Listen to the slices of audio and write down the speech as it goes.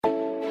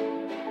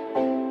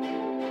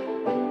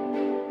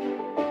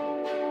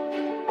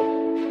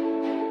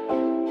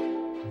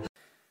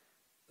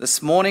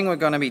This morning we're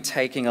going to be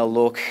taking a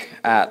look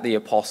at the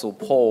Apostle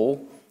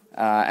Paul,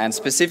 and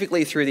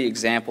specifically through the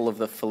example of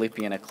the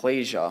Philippian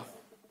ecclesia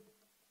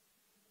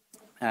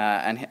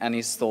and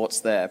his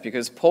thoughts there.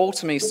 Because Paul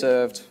to me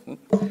served...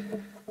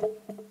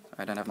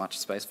 I don't have much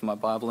space for my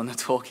Bible in the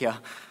talk here.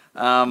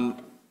 Paul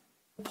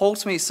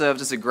to me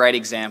served as a great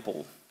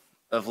example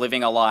of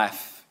living a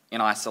life in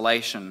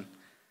isolation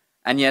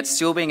and yet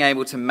still being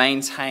able to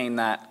maintain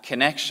that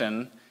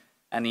connection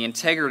and the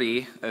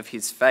integrity of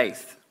his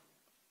faith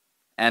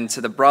and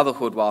to the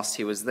brotherhood whilst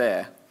he was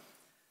there.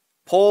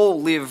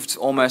 Paul lived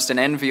almost an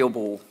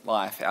enviable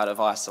life out of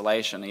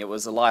isolation. It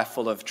was a life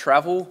full of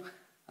travel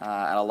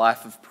and a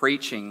life of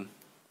preaching,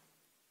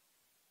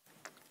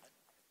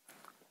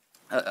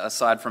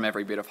 aside from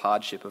every bit of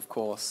hardship, of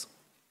course,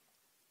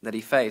 that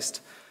he faced.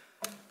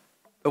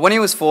 But when he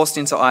was forced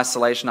into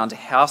isolation under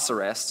house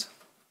arrest,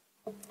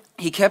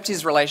 he kept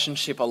his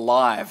relationship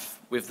alive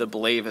with the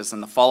believers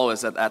and the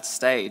followers at that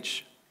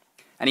stage.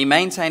 And he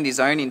maintained his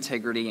own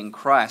integrity in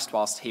Christ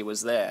whilst he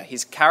was there.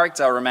 His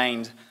character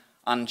remained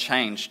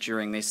unchanged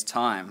during this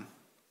time.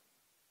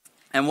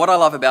 And what I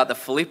love about the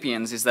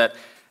Philippians is that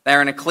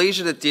they're an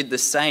ecclesia that did the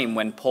same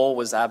when Paul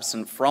was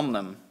absent from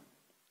them.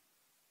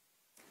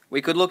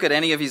 We could look at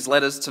any of his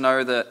letters to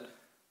know that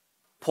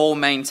Paul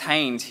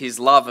maintained his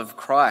love of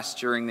Christ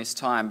during this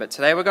time. But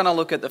today we're going to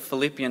look at the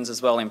Philippians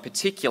as well in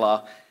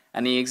particular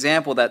and the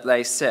example that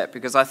they set,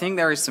 because I think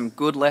there is some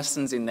good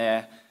lessons in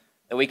there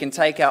that we can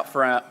take out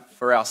for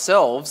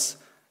ourselves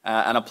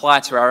and apply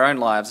to our own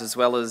lives, as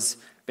well as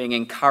being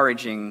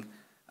encouraging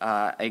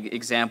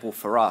example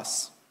for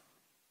us.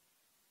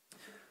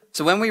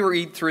 So when we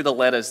read through the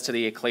letters to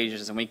the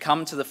ecclesias and we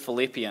come to the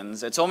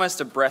Philippians, it's almost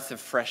a breath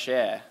of fresh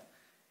air.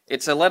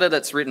 It's a letter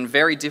that's written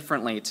very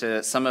differently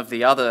to some of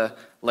the other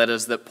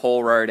letters that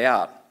Paul wrote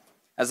out.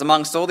 As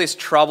amongst all this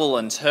trouble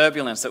and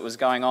turbulence that was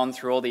going on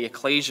through all the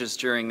ecclesias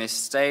during this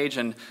stage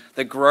and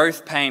the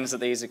growth pains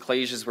that these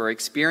ecclesias were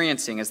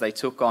experiencing as they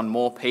took on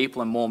more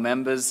people and more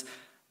members,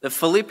 the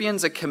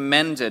Philippians are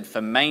commended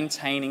for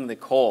maintaining the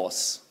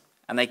course,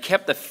 and they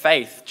kept the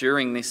faith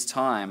during this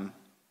time.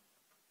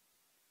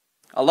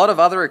 A lot of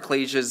other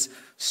ecclesias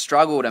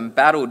struggled and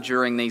battled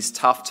during these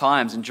tough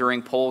times and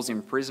during Paul's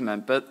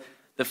imprisonment, but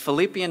the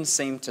Philippians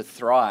seemed to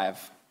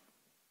thrive,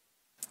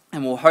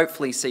 and we'll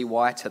hopefully see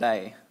why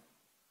today.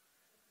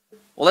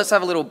 Well, let's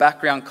have a little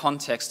background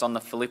context on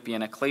the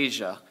Philippian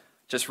ecclesia,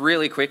 just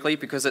really quickly,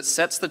 because it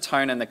sets the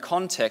tone and the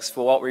context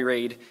for what we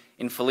read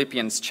in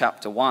Philippians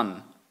chapter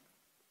 1.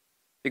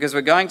 Because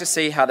we're going to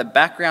see how the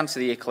background to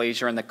the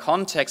ecclesia and the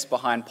context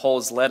behind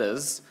Paul's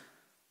letters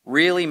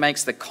really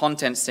makes the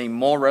content seem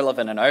more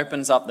relevant and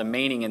opens up the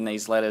meaning in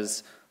these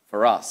letters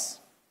for us.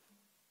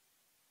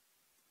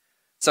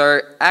 So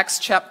Acts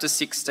chapter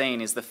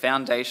 16 is the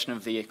foundation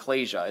of the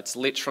ecclesia. It's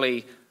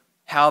literally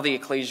how the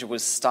ecclesia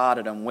was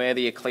started and where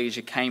the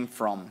ecclesia came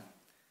from.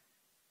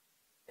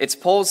 It's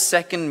Paul's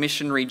second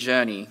missionary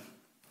journey,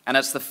 and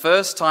it's the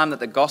first time that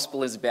the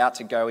gospel is about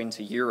to go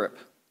into Europe.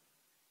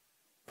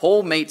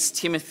 Paul meets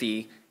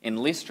Timothy in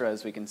Lystra,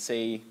 as we can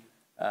see,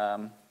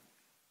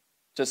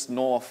 just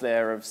north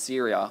there of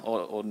Syria,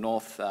 or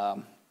northeast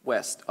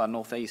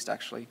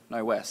actually.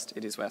 No, west.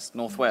 It is west.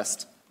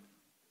 Northwest.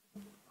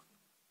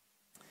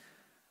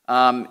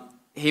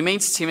 He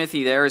meets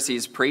Timothy there as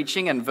he's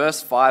preaching, and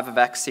verse 5 of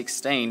Acts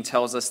 16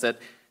 tells us that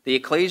the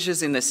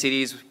ecclesias in the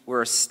cities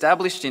were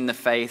established in the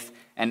faith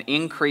and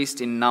increased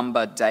in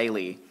number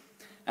daily.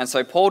 And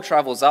so Paul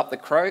travels up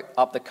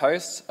the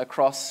coast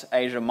across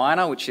Asia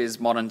Minor, which is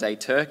modern-day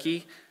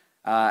Turkey,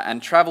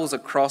 and travels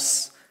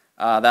across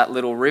that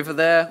little river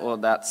there, or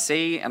that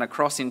sea, and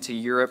across into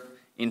Europe,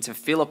 into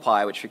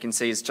Philippi, which we can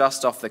see is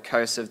just off the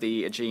coast of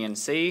the Aegean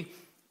Sea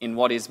in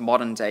what is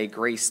modern-day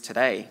Greece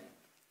today.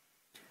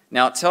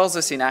 Now, it tells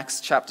us in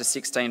Acts chapter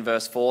 16,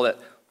 verse 4, that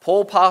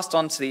Paul passed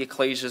on to the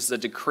ecclesias the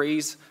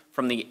decrees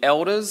from the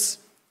elders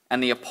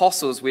and the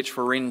apostles which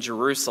were in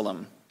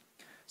Jerusalem.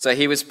 So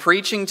he was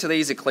preaching to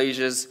these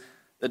ecclesias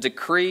the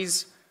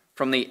decrees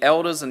from the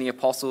elders and the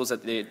apostles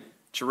at the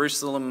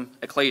Jerusalem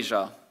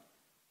ecclesia.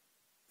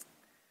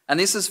 And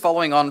this is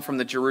following on from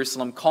the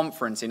Jerusalem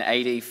conference in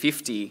AD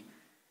 50.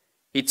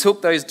 He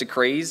took those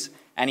decrees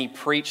and he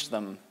preached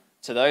them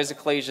to those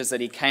ecclesias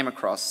that he came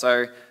across.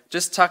 So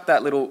just tuck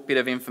that little bit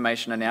of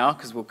information in now,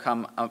 because we'll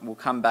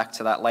come back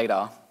to that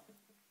later.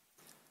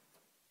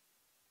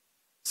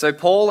 So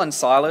Paul and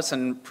Silas,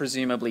 and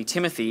presumably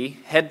Timothy,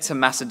 head to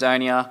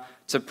Macedonia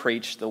to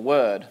preach the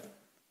word.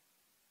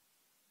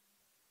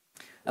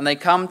 And they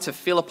come to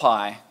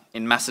Philippi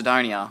in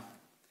Macedonia,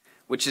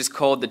 which is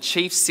called the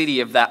chief city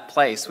of that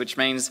place, which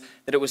means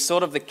that it was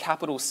sort of the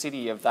capital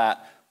city of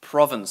that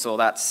province or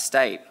that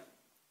state.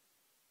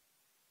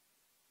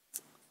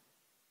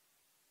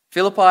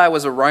 Philippi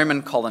was a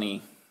Roman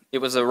colony. It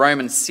was a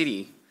Roman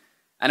city,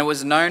 and it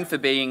was known for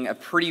being a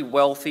pretty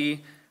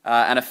wealthy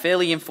and a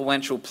fairly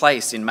influential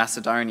place in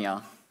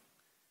Macedonia.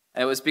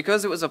 And it was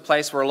because it was a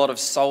place where a lot of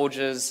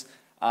soldiers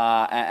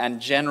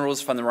and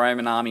generals from the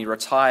Roman army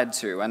retired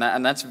to,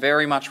 and that's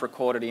very much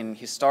recorded in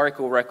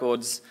historical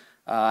records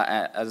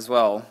as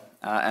well.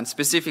 and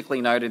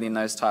specifically noted in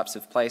those types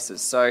of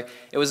places. So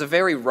it was a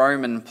very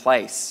Roman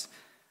place.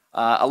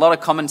 A lot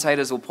of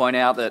commentators will point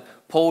out that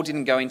Paul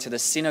didn't go into the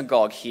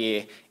synagogue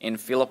here in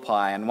Philippi,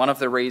 and one of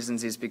the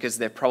reasons is because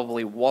there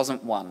probably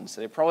wasn't one.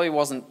 So there probably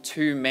wasn't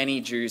too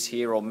many Jews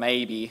here, or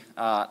maybe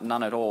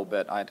none at all,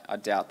 but I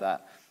doubt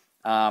that.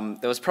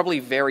 There was probably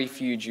very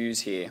few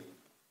Jews here.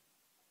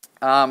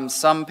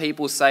 Some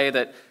people say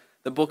that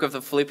the book of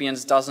the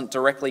Philippians doesn't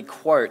directly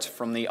quote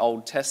from the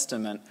Old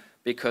Testament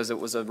because it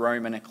was a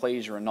Roman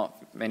ecclesia and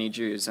not many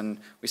Jews. And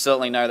we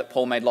certainly know that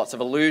Paul made lots of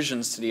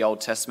allusions to the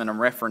Old Testament and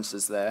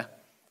references there,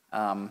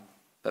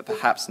 but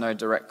perhaps no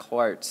direct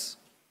quotes.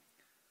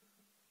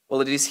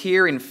 Well, it is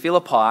here in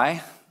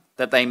Philippi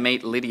that they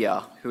meet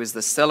Lydia, who is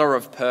the seller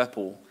of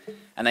purple,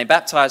 and they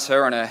baptize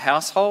her and her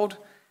household,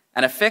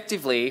 and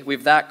effectively,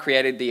 with that,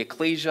 created the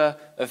ecclesia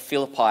of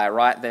Philippi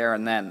right there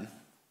and then.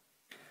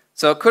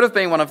 So it could have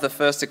been one of the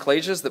first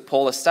ecclesias that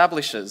Paul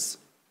establishes.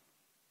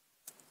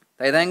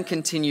 They then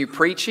continue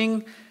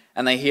preaching,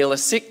 and they heal a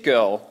sick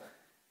girl,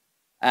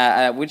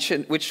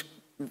 which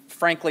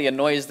frankly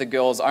annoys the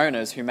girl's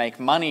owners, who make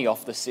money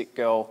off the sick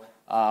girl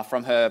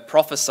from her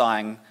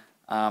prophesying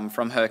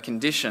from her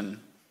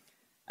condition.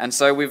 And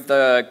so with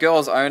the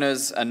girl's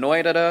owners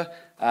annoyed at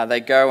her,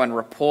 they go and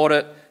report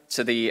it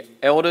to the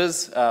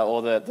elders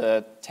or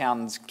the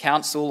town's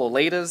council or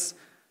leaders,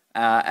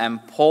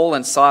 and Paul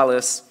and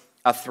Silas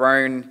are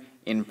thrown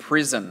in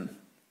prison.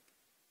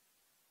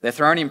 They're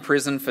thrown in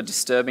prison for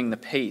disturbing the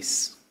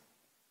peace.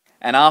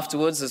 And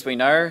afterwards, as we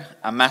know,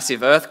 a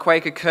massive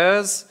earthquake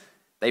occurs.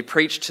 They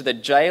preach to the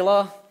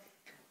jailer,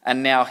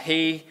 and now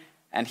he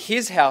and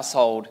his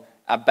household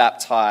are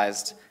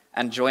baptized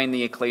and join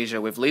the ecclesia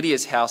with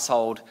Lydia's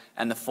household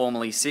and the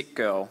formerly sick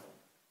girl.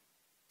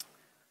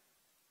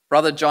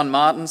 Brother John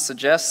Martin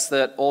suggests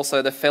that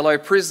also the fellow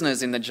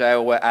prisoners in the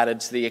jail were added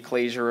to the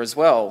ecclesia as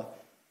well.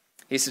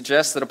 He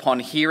suggests that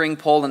upon hearing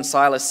Paul and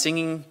Silas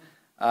singing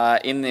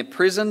in the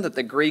prison, that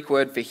the Greek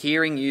word for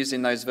hearing used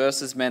in those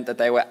verses meant that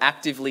they were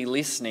actively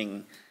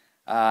listening,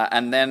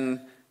 and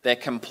then their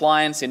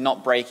compliance in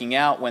not breaking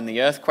out when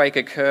the earthquake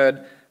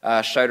occurred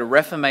showed a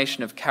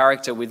reformation of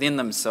character within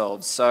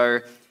themselves.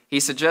 So he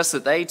suggests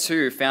that they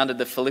too founded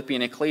the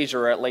Philippian ecclesia,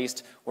 or at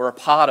least were a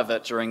part of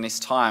it during this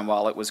time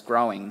while it was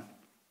growing.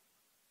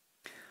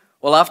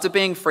 Well, after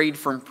being freed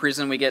from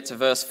prison, we get to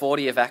verse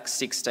 40 of Acts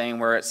 16,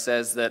 where it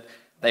says that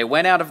they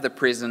went out of the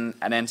prison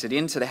and entered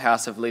into the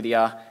house of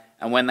Lydia,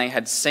 and when they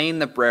had seen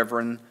the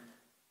brethren,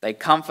 they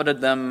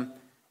comforted them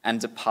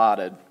and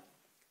departed.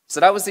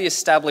 So that was the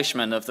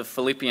establishment of the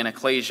Philippian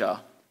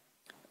ecclesia.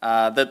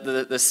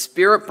 The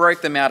Spirit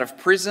broke them out of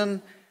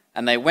prison,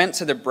 and they went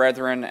to the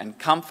brethren and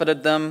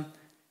comforted them.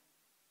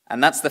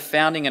 And that's the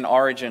founding and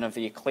origin of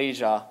the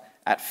ecclesia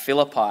at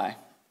Philippi.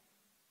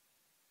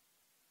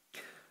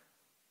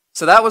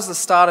 So that was the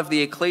start of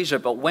the ecclesia,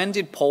 but when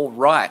did Paul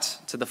write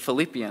to the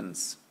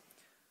Philippians?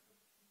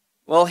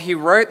 Well, he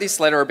wrote this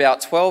letter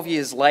about 12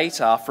 years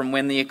later from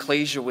when the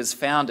ecclesia was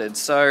founded.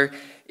 So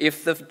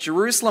if the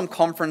Jerusalem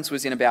conference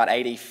was in about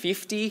AD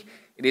 50,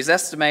 it is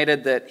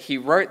estimated that he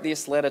wrote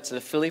this letter to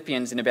the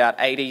Philippians in about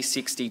AD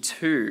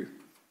 62.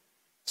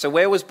 So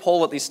where was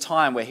Paul at this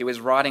time where he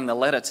was writing the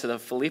letter to the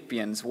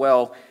Philippians?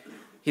 Well,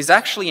 he's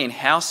actually in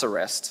house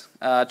arrest.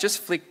 Just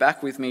flick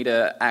back with me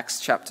to Acts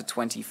chapter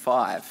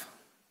 25.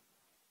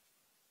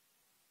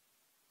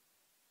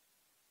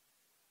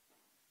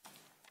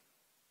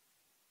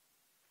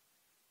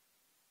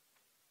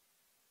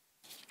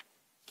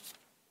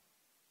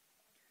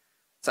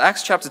 So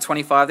Acts chapter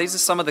 25, these are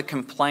some of the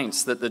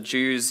complaints that the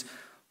Jews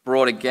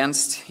brought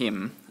against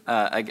him,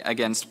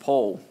 against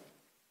Paul.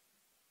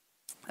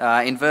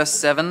 In verse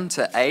 7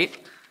 to 8,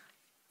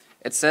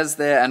 it says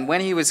there, "And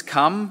when he was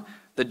come,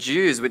 the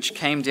Jews which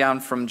came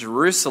down from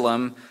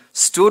Jerusalem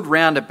stood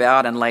round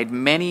about and laid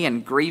many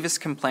and grievous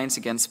complaints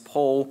against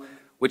Paul,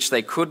 which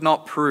they could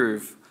not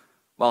prove,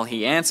 while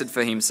he answered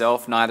for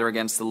himself, neither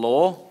against the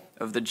law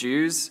of the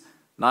Jews,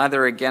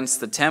 neither against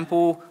the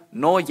temple,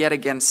 nor yet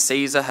against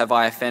Caesar have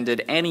I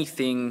offended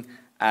anything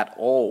at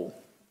all."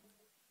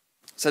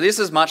 So this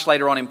is much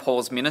later on in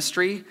Paul's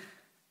ministry.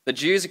 The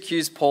Jews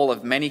accused Paul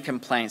of many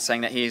complaints, saying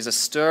that he is a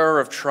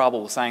stirrer of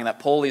trouble, saying that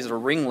Paul is a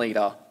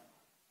ringleader.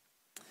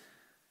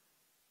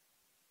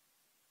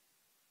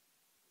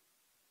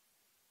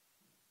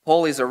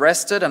 Paul is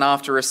arrested, and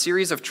after a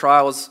series of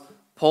trials,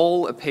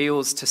 Paul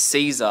appeals to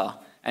Caesar,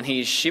 and he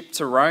is shipped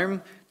to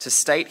Rome to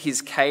state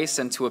his case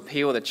and to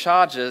appeal the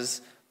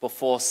charges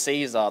before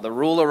Caesar, the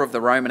ruler of the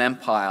Roman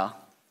Empire.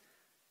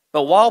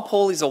 But while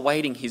Paul is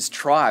awaiting his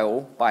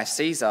trial by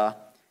Caesar,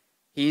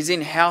 he is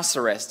in house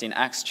arrest in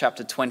Acts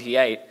chapter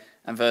 28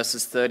 and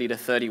verses 30 to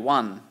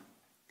 31.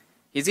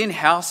 He's in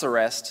house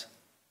arrest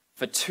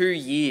for 2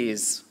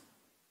 years.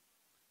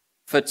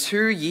 For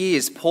 2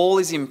 years, Paul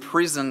is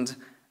imprisoned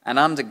and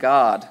under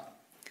guard.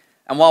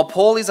 And while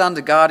Paul is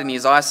under guard in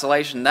his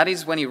isolation, that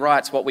is when he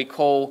writes what we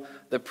call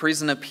the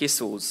prison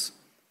epistles.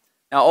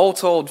 Now, all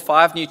told,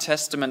 5 New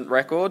Testament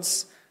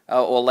records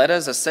or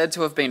letters are said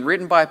to have been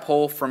written by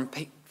Paul from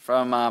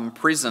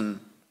prison.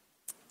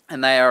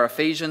 And they are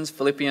Ephesians,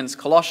 Philippians,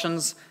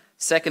 Colossians,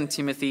 2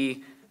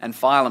 Timothy, and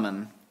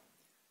Philemon.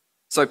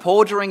 So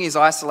Paul, during his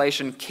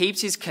isolation,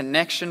 keeps his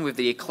connection with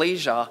the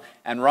ecclesia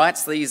and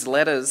writes these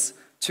letters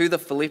to the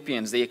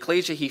Philippians, the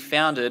ecclesia he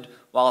founded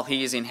while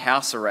he is in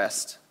house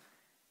arrest.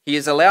 He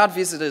has allowed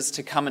visitors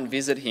to come and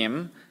visit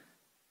him,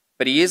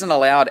 but he isn't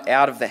allowed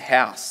out of the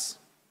house.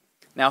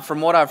 Now, from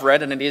what I've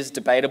read, and it is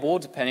debatable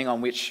depending on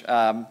which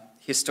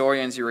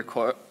historians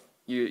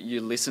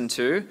you listen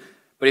to,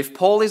 but if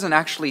Paul isn't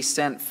actually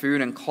sent food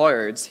and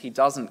clothes, he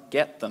doesn't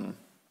get them.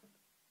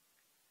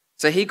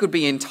 So he could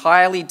be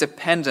entirely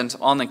dependent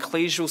on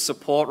ecclesial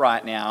support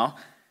right now,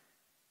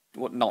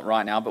 well, not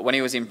right now, but when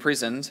he was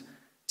imprisoned,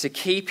 to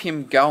keep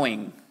him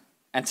going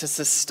and to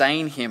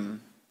sustain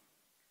him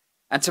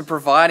and to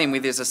provide him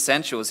with his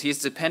essentials. He's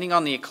depending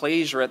on the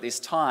ecclesia at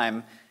this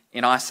time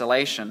in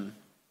isolation.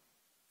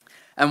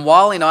 And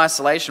while in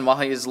isolation, while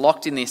he is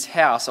locked in this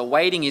house,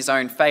 awaiting his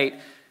own fate,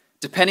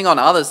 depending on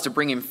others to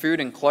bring him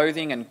food and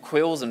clothing and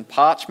quills and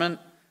parchment,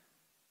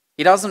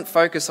 he doesn't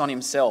focus on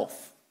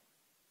himself.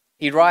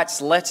 He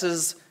writes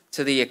letters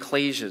to the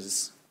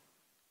ecclesias.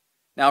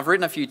 Now, I've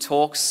written a few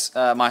talks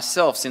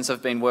myself since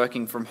I've been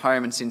working from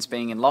home and since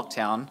being in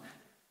lockdown,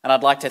 and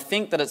I'd like to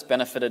think that it's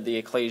benefited the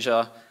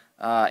ecclesia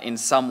in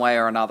some way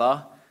or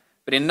another,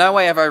 but in no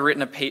way have I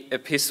written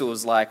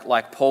epistles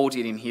like Paul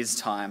did in his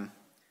time.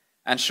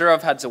 And sure,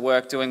 I've had to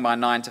work doing my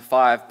 9 to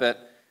 5,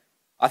 but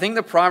I think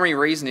the primary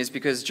reason is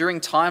because during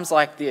times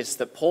like this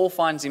that Paul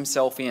finds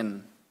himself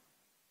in,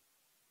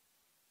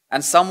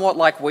 and somewhat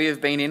like we have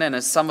been in, and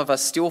as some of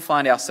us still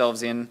find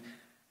ourselves in,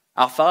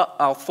 our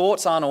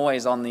thoughts aren't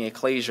always on the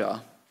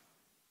ecclesia.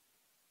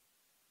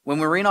 When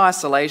we're in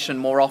isolation,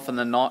 more often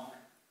than not,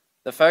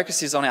 the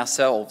focus is on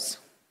ourselves,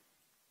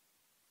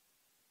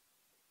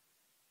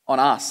 on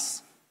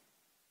us.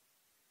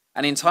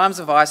 And in times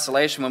of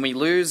isolation, when we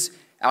lose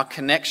our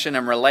connection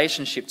and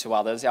relationship to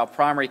others, our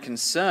primary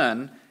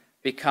concern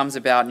becomes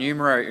about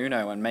numero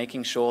uno and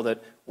making sure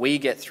that we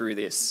get through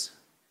this,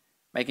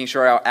 making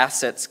sure our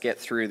assets get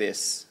through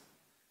this,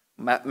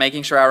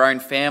 making sure our own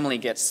family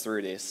gets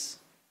through this.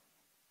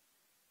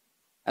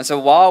 And so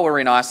while we're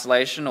in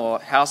isolation or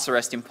house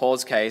arrest in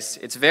Paul's case,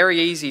 it's very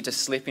easy to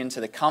slip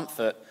into the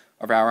comfort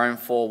of our own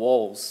four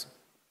walls.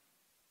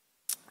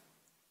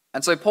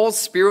 And so Paul's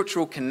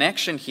spiritual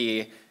connection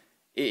here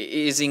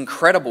is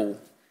incredible.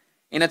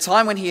 In a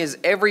time when he has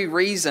every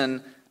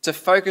reason to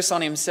focus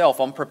on himself,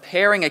 on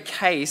preparing a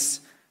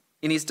case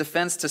in his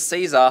defense to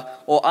Caesar,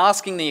 or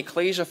asking the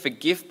ecclesia for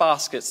gift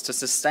baskets to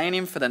sustain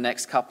him for the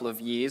next couple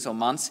of years or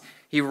months,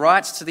 he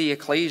writes to the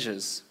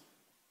ecclesias.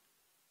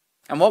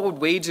 And what would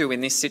we do in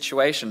this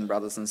situation,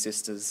 brothers and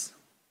sisters?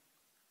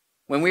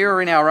 When we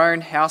were in our own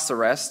house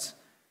arrest,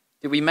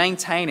 did we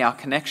maintain our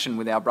connection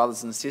with our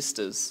brothers and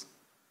sisters?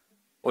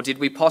 Or did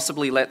we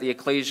possibly let the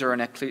ecclesia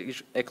and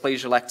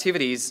ecclesial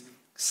activities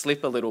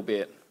slip a little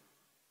bit?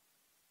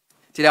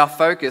 Did our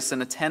focus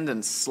and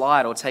attendance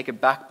slide or take a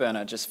back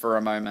burner just for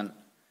a moment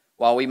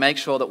while we make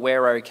sure that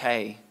we're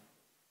okay?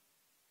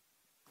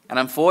 And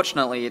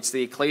unfortunately, it's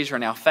the ecclesia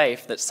and our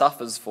faith that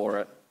suffers for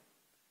it.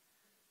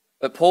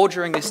 But Paul,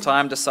 during this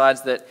time,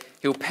 decides that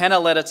he'll pen a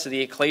letter to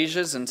the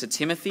ecclesias and to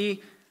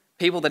Timothy,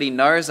 people that he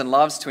knows and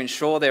loves, to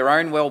ensure their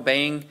own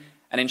well-being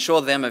and ensure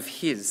them of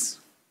his.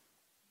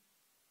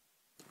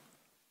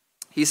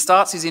 He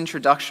starts his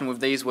introduction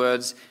with these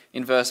words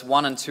in verse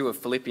 1 and 2 of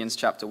Philippians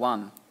chapter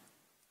 1.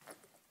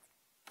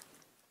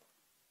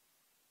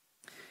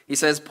 He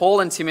says, Paul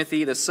and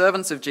Timothy, the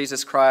servants of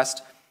Jesus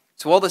Christ,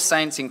 to all the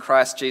saints in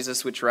Christ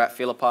Jesus which are at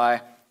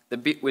Philippi,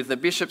 with the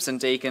bishops and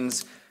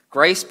deacons,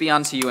 grace be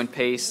unto you and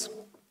peace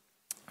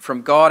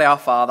from God our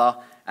Father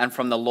and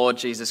from the Lord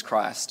Jesus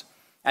Christ.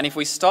 And if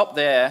we stop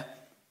there,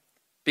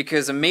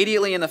 because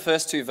immediately in the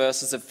first two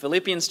verses of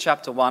Philippians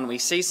chapter 1, we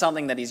see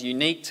something that is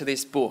unique to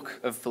this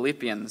book of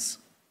Philippians.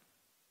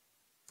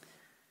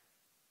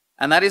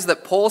 And that is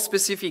that Paul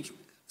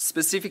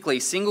specifically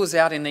singles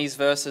out in these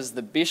verses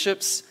the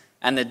bishops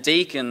and the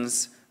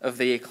deacons of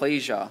the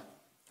ecclesia,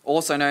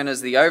 also known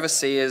as the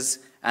overseers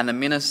and the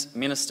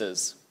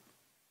ministers.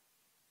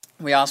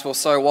 We ask, well,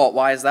 so what?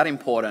 Why is that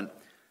important?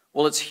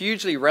 Well, it's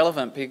hugely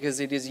relevant because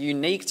it is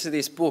unique to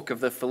this book of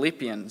the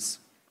Philippians.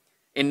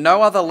 In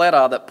no other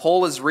letter that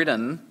Paul has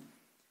written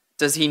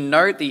does he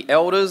note the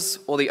elders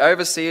or the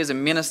overseers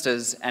and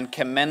ministers and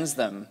commends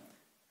them.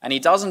 And he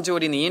doesn't do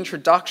it in the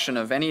introduction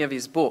of any of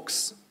his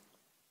books.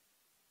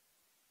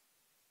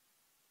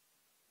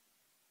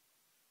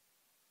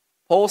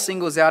 Paul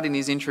singles out in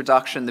his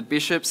introduction the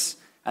bishops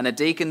and the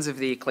deacons of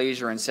the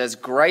ecclesia and says,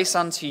 grace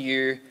unto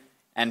you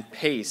and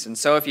peace. And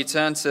so if you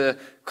turn to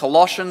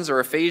Colossians or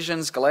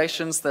Ephesians,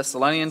 Galatians,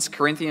 Thessalonians,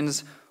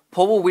 Corinthians,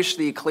 Paul will wish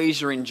the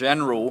ecclesia in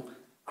general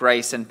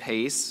grace and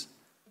peace,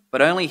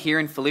 but only here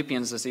in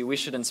Philippians does he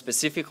wish it and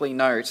specifically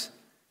note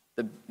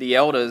the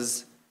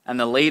elders and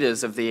the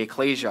leaders of the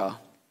ecclesia.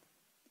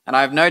 And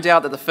I have no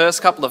doubt that the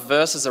first couple of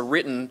verses are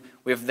written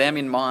with them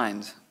in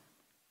mind.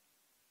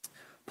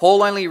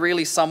 Paul only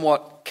really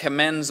somewhat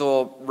commends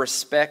or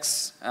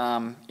respects,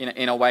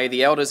 in a way,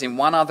 the elders in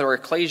one other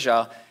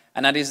ecclesia,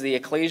 and that is the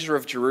ecclesia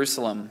of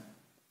Jerusalem.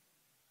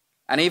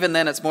 And even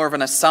then, it's more of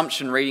an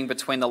assumption reading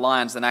between the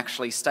lines than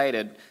actually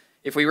stated.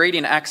 If we read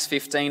in Acts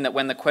 15 that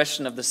when the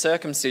question of the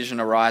circumcision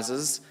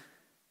arises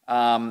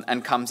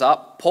and comes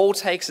up, Paul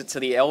takes it to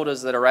the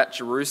elders that are at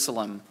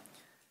Jerusalem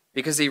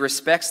because he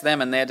respects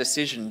them and their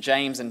decision,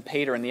 James and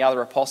Peter and the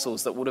other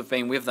apostles that would have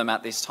been with them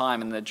at this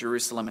time in the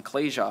Jerusalem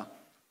ecclesia.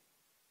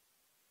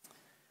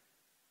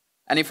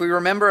 And if we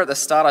remember at the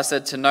start, I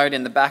said to note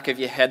in the back of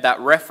your head that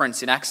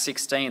reference in Acts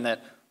 16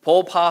 that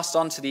Paul passed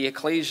on to the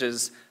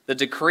ecclesias the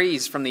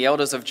decrees from the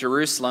elders of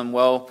Jerusalem.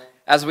 Well,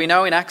 as we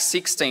know in Acts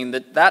 16,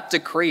 that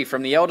decree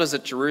from the elders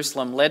at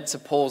Jerusalem led to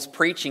Paul's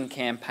preaching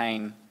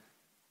campaign.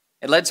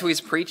 It led to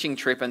his preaching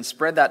trip and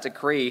spread that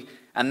decree,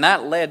 and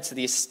that led to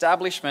the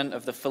establishment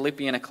of the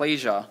Philippian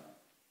ecclesia.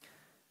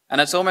 And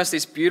it's almost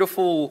this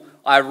beautiful,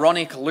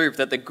 ironic loop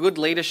that the good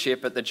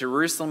leadership at the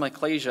Jerusalem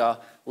ecclesia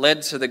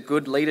led to the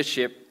good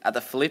leadership at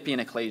the Philippian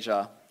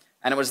ecclesia.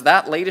 And it was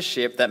that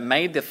leadership that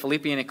made the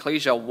Philippian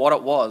ecclesia what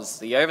it was,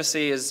 the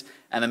overseers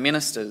and the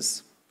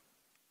ministers.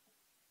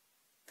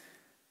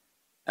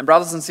 And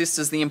brothers and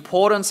sisters, the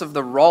importance of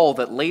the role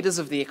that leaders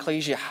of the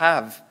ecclesia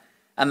have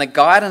and the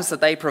guidance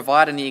that they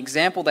provide and the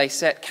example they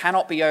set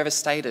cannot be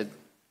overstated,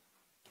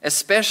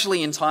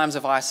 especially in times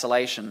of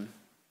isolation.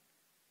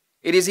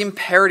 It is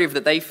imperative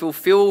that they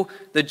fulfill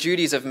the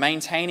duties of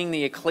maintaining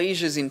the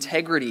ecclesia's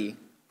integrity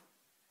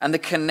and the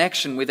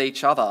connection with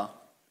each other.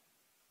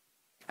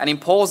 And in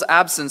Paul's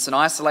absence and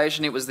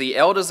isolation, it was the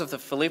elders of the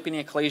Philippian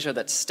ecclesia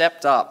that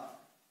stepped up.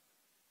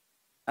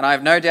 And I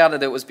have no doubt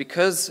that it was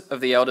because of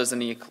the elders in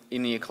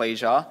the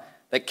ecclesia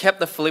that kept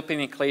the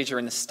Philippian ecclesia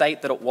in the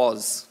state that it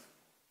was.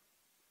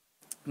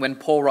 When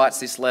Paul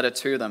writes this letter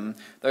to them,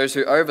 those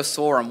who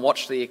oversaw and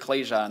watched the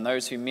ecclesia and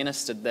those who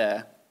ministered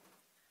there.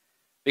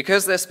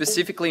 Because they're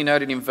specifically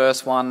noted in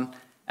verse 1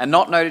 and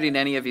not noted in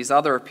any of his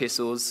other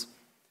epistles,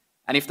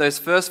 and if those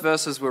first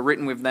verses were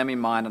written with them in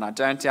mind, and I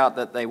don't doubt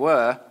that they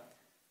were,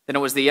 then it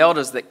was the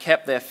elders that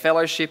kept their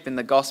fellowship in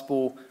the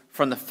gospel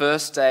from the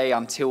first day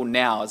until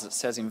now, as it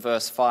says in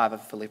verse 5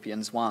 of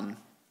Philippians 1.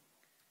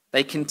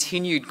 They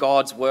continued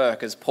God's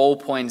work, as Paul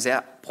points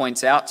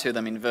out to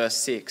them in verse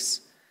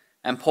 6.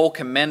 And Paul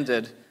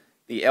commended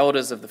the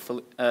elders of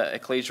the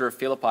ecclesia of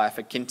Philippi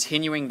for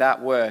continuing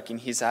that work in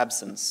his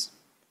absence.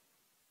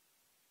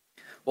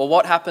 Well,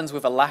 what happens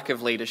with a lack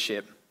of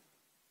leadership?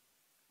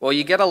 Well,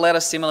 you get a letter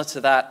similar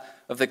to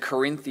that of the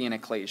Corinthian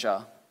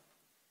ecclesia.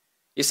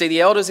 You see,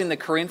 the elders in the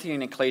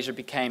Corinthian ecclesia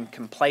became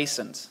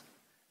complacent.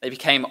 They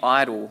became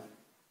idle.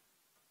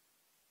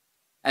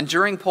 And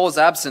during Paul's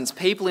absence,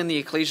 people in the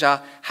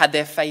ecclesia had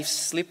their faith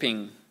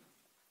slipping.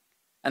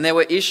 And there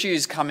were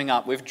issues coming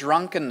up with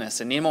drunkenness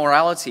and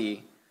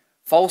immorality,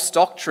 false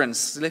doctrines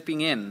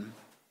slipping in.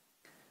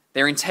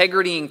 Their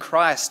integrity in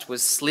Christ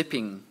was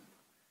slipping.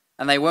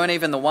 And they weren't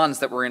even the ones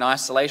that were in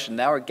isolation.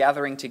 They were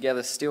gathering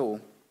together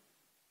still.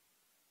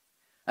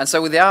 And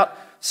so without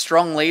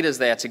strong leaders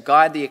there to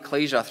guide the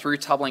ecclesia through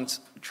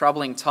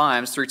troubling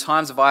times, through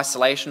times of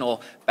isolation or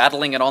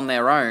battling it on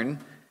their own,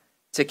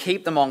 to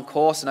keep them on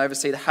course and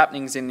oversee the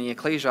happenings in the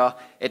ecclesia,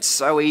 it's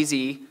so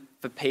easy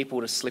for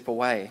people to slip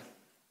away.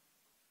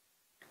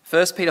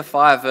 1 Peter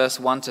 5 verse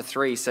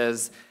 1-3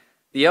 says,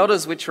 "The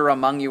elders which are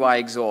among you I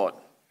exhort,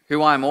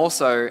 who I am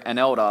also an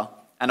elder,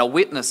 and a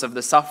witness of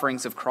the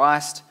sufferings of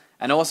Christ,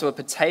 and also a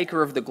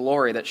partaker of the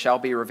glory that shall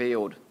be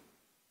revealed.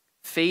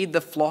 Feed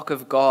the flock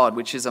of God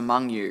which is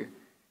among you,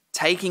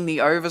 taking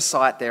the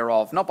oversight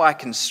thereof, not by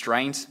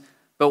constraint,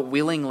 but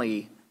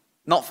willingly,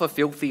 not for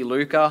filthy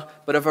lucre,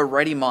 but of a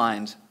ready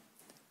mind,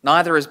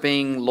 neither as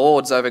being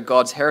lords over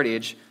God's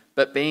heritage,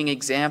 but being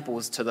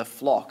examples to the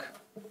flock."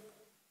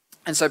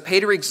 And so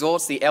Peter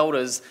exhorts the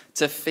elders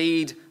to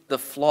feed the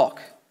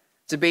flock,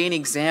 to be an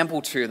example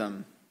to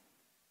them.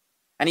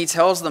 And he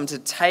tells them to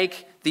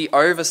take the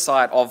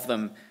oversight of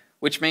them,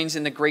 which means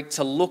in the Greek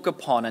to look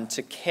upon and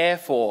to care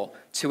for,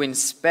 to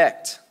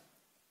inspect.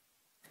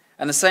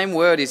 And the same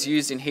word is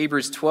used in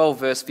Hebrews 12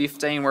 verse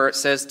 15 where it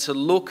says to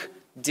look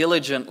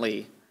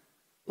diligently,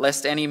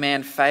 lest any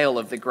man fail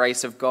of the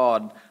grace of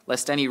God,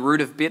 lest any root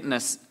of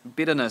bitterness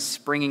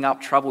springing up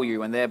trouble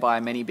you, and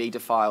thereby many be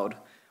defiled.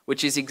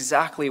 Which is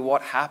exactly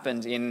what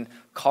happened in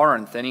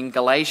Corinth and in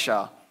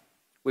Galatia,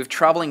 with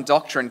troubling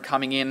doctrine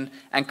coming in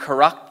and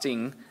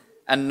corrupting,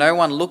 and no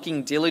one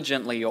looking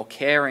diligently or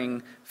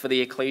caring for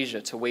the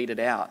ecclesia to weed it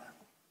out.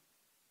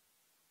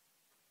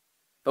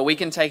 But we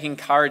can take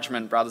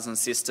encouragement, brothers and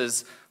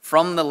sisters,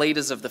 from the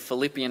leaders of the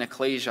Philippian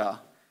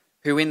ecclesia,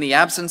 who in the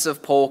absence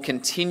of Paul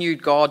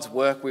continued God's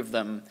work with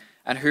them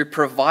and who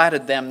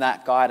provided them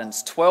that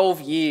guidance. 12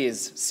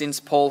 years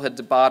since Paul had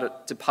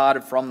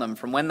departed from them,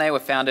 from when they were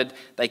founded,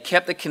 they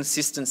kept the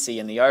consistency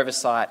and the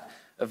oversight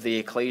of the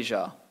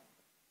ecclesia.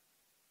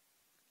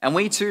 And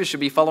we too should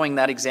be following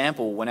that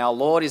example. When our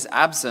Lord is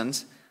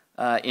absent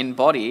in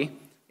body,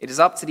 it is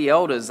up to the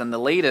elders and the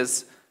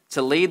leaders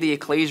to lead the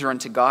ecclesia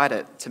and to guide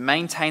it, to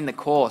maintain the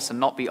course and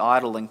not be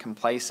idle and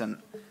complacent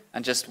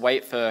and just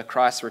wait for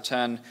Christ's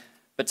return,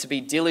 but to be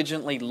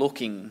diligently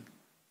looking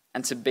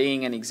and to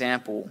being an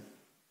example.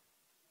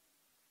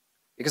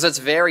 Because it's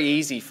very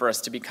easy for us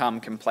to become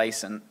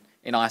complacent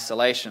in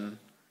isolation.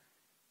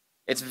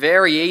 It's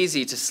very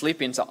easy to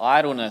slip into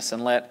idleness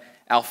and let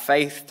our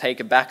faith take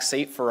a back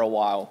seat for a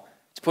while,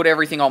 to put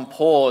everything on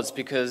pause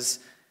because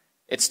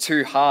it's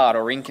too hard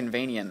or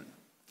inconvenient,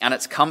 and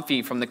it's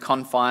comfy from the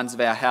confines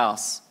of our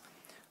house.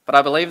 But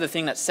I believe the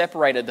thing that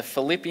separated the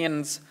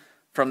Philippians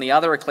from the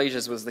other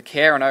ecclesias was the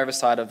care and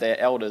oversight of their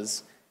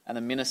elders and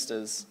the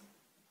ministers.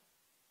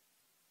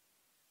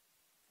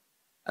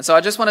 And so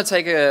I just want to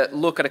take a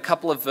look at a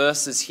couple of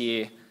verses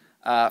here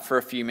for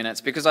a few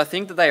minutes, because I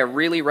think that they are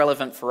really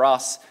relevant for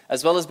us,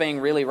 as well as being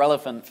really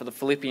relevant for the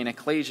Philippian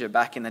ecclesia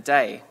back in the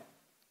day.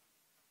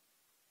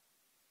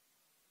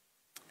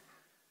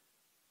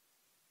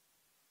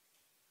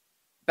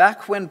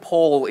 Back when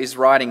Paul is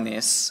writing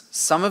this,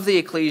 some of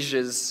the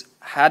ecclesias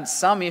had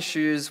some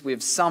issues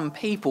with some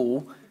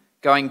people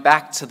going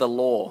back to the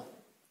law.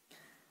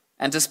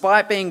 And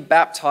despite being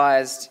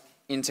baptized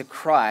into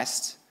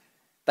Christ,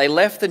 they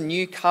left the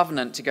new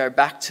covenant to go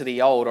back to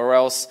the old, or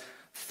else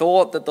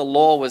thought that the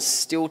law was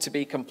still to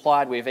be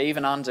complied with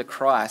even under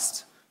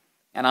Christ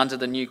and under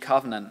the new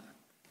covenant.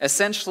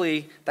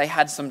 Essentially, they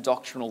had some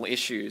doctrinal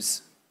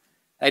issues.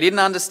 They didn't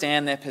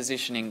understand their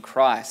position in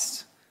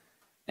Christ.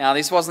 Now,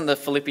 this wasn't the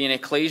Philippian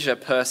ecclesia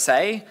per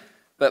se,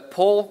 but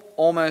Paul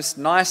almost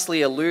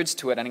nicely alludes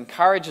to it and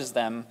encourages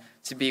them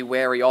to be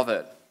wary of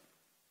it.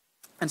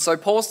 And so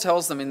Paul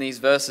tells them in these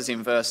verses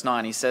in verse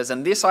 9, he says,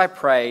 "And this I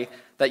pray,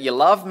 that your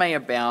love may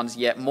abound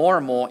yet more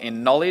and more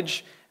in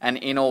knowledge and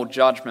in all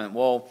judgment."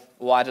 Well,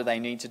 why do they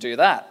need to do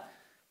that?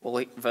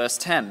 Well, verse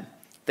 10,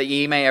 "That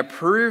ye may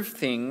approve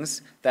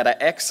things that are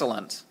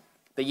excellent,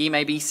 that ye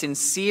may be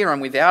sincere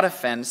and without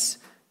offense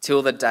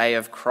till the day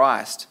of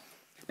Christ."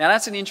 Now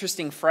that's an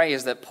interesting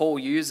phrase that Paul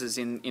uses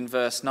in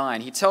verse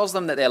 9. He tells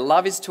them that their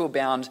love is to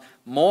abound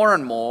more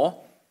and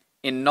more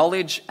in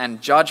knowledge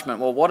and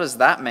judgment. Well, what does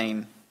that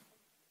mean?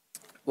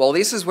 Well,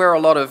 this is where a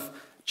lot of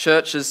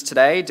churches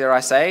today, dare I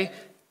say,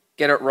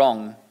 get it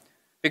wrong,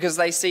 because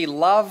they see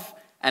love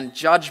and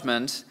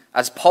judgment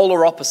as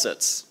polar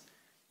opposites.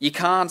 You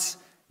can't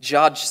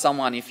judge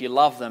someone if you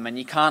love them, and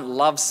you can't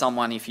love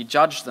someone if you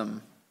judge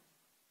them.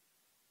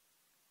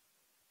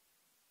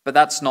 But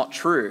that's not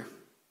true.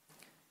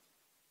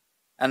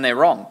 And they're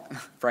wrong,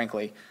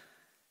 frankly.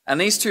 And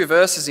these two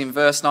verses in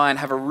verse 9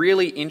 have a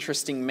really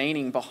interesting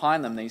meaning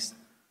behind them. These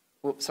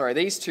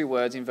two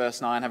words in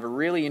verse 9 have a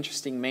really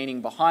interesting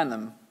meaning behind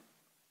them.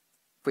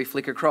 If we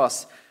flick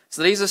across.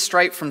 So these are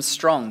straight from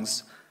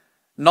Strong's.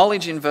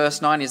 Knowledge in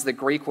verse 9 is the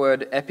Greek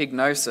word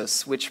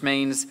epignosis, which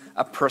means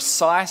a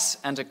precise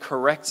and a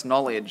correct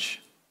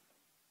knowledge.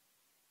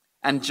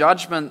 And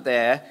judgment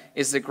there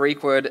is the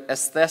Greek word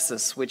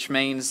aesthesis, which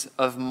means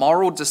of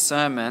moral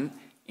discernment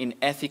in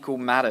ethical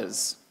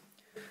matters.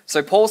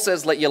 So Paul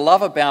says, let your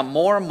love abound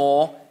more and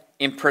more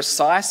in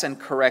precise and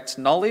correct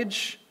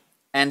knowledge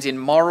and in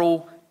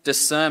moral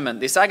discernment.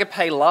 This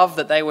agape love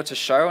that they were to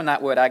show, and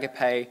that word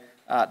agape,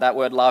 that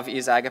word love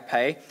is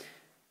agape,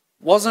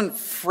 wasn't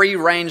free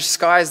range,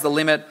 sky's the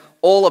limit,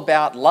 all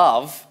about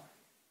love.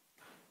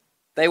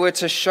 They were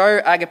to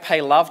show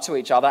agape love to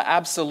each other,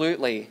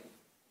 absolutely,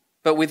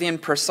 but within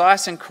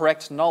precise and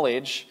correct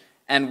knowledge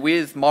and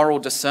with moral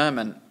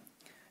discernment.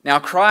 Now,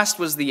 Christ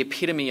was the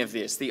epitome of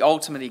this, the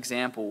ultimate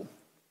example.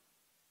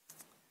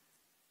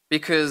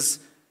 Because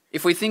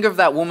if we think of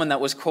that woman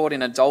that was caught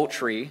in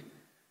adultery,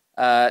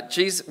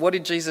 what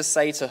did Jesus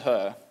say to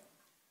her?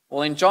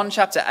 Well, in John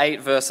chapter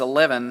 8, verse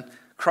 11,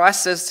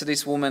 Christ says to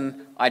this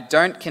woman, "I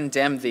don't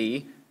condemn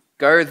thee,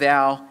 go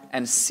thou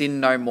and sin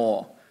no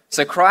more."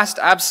 So Christ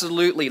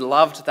absolutely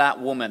loved that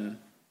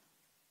woman,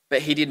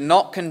 but he did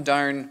not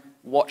condone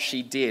what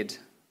she did.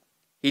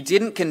 He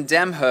didn't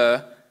condemn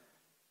her,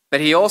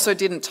 but he also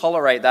didn't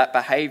tolerate that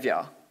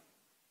behavior.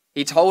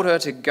 He told her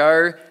to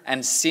go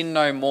and sin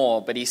no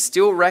more, but he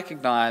still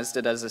recognized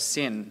it as a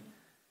sin.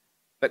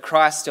 But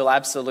Christ still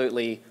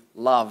absolutely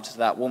loved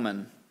that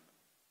woman.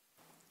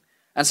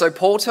 And so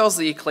Paul tells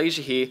the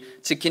ecclesia here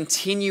to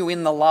continue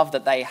in the love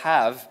that they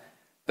have,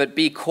 but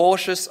be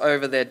cautious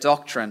over their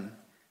doctrine.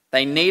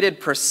 They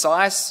needed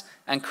precise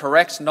and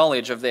correct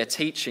knowledge of their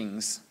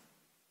teachings,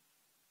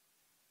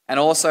 and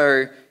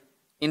also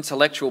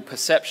intellectual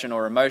perception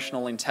or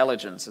emotional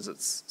intelligence, as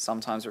it's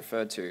sometimes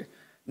referred to,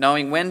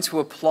 knowing when to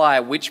apply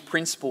which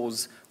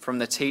principles from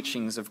the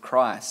teachings of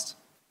Christ.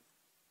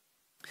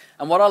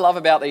 And what I love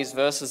about these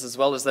verses as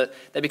well is that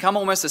they become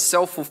almost a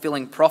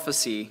self-fulfilling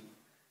prophecy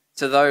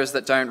to those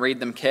that don't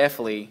read them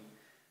carefully.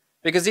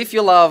 Because if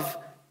your love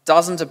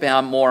doesn't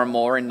abound more and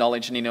more in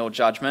knowledge and in all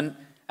judgment,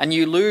 and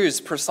you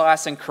lose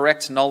precise and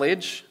correct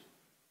knowledge,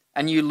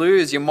 and you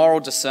lose your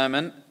moral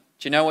discernment,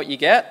 do you know what you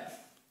get?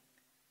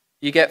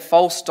 You get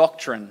false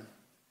doctrine,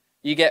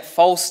 you get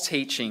false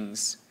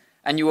teachings,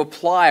 and you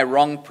apply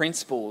wrong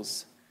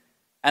principles.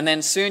 And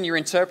then soon your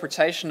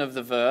interpretation of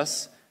the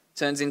verse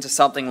turns into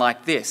something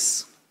like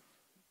this.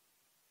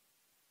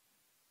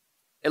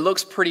 It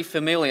looks pretty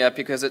familiar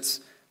because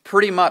it's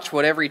pretty much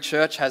what every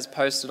church has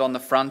posted on the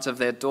front of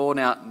their door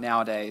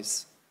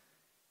nowadays.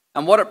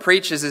 And what it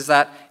preaches is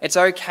that it's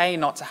okay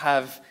not to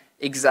have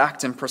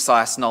exact and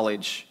precise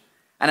knowledge.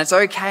 And it's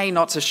okay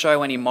not to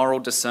show any moral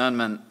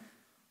discernment.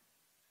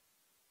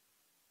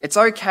 It's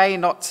okay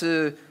not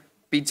to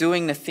be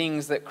doing the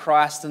things that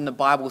Christ and the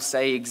Bible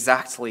say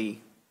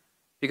exactly,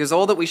 because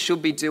all that we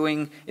should be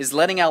doing is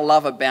letting our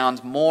love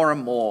abound more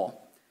and more.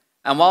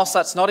 And whilst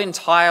that's not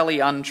entirely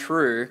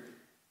untrue,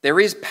 there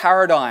is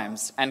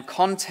paradigms and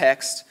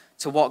context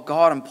to what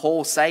God and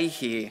Paul say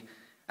here.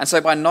 And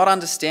so by not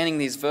understanding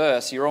this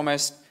verse, you're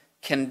almost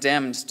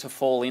condemned to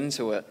fall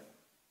into it.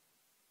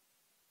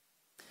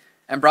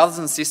 And brothers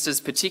and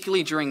sisters,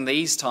 particularly during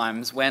these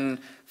times when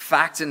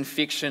fact and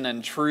fiction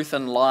and truth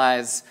and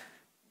lies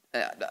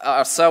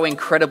are so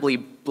incredibly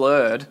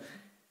blurred,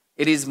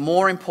 it is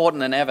more important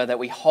than ever that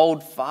we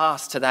hold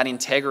fast to that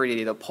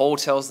integrity that Paul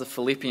tells the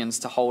Philippians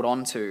to hold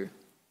on to.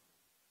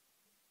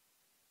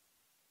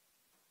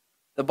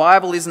 The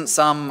Bible isn't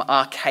some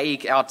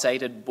archaic,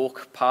 outdated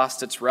book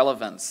past its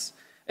relevance.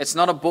 It's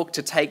not a book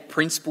to take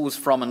principles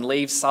from and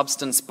leave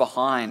substance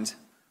behind.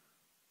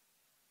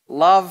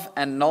 Love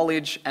and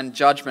knowledge and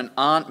judgment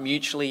aren't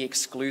mutually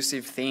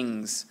exclusive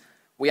things.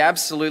 We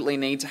absolutely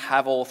need to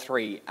have all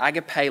three: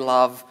 agape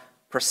love,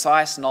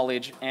 precise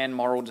knowledge, and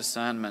moral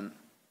discernment.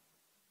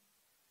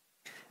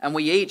 And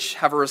we each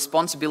have a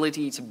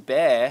responsibility to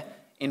bear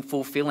in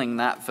fulfilling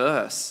that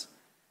verse.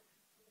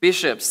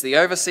 Bishops, the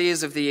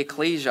overseers of the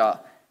ecclesia,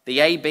 the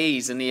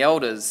ABs and the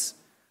elders,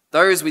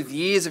 those with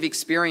years of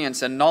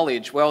experience and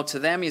knowledge, well, to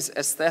them is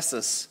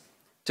aesthesis,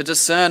 to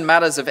discern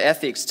matters of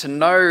ethics, to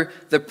know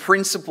the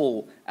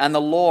principle and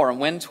the law and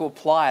when to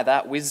apply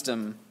that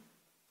wisdom.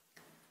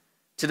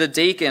 To the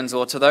deacons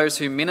or to those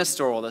who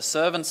minister or the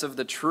servants of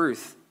the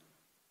truth,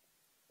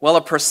 well,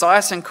 a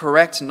precise and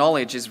correct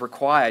knowledge is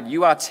required.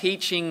 You are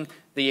teaching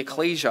the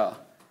ecclesia.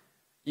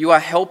 You are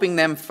helping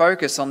them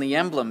focus on the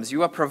emblems.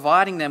 You are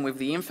providing them with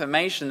the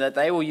information that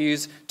they will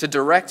use to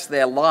direct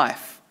their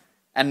life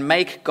and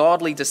make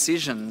godly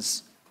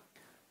decisions.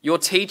 Your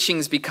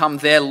teachings become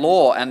their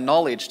law and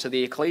knowledge to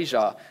the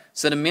ecclesia.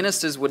 So the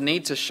ministers would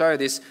need to show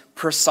this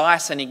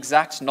precise and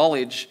exact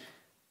knowledge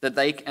that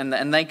they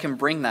can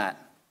bring that.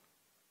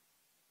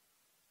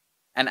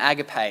 And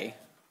agape,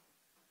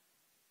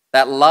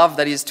 that love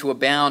that is to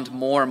abound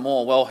more and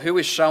more. Well, who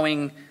is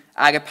showing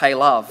agape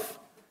love?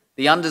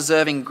 The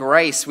undeserving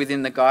grace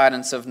within the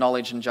guidance of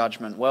knowledge and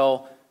judgment.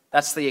 Well,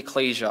 that's the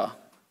ecclesia.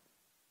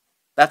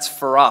 That's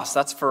for us.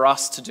 That's for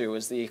us to do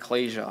as the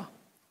ecclesia.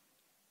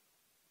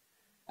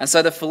 And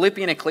so the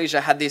Philippian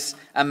ecclesia had this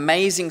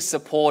amazing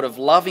support of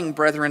loving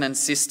brethren and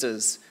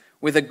sisters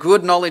with a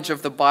good knowledge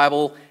of the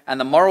Bible and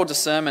the moral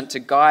discernment to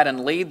guide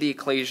and lead the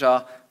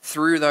ecclesia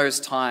through those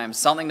times.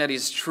 Something that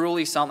is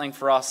truly something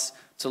for us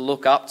to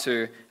look up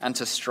to and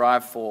to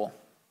strive for.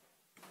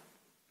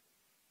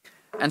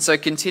 And so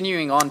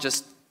continuing on,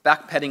 just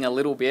backpedaling a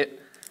little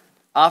bit,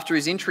 after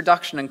his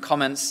introduction and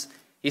comments,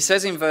 he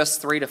says in verse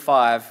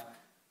 3-5,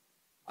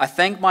 "I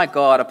thank my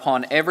God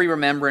upon every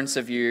remembrance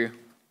of you,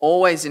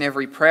 always in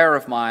every prayer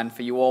of mine,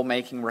 for you all,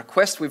 making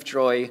request with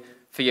joy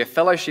for your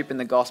fellowship in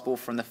the gospel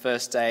from the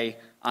first day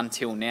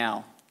until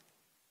now."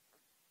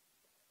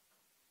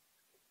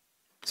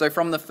 So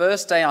from the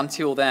first day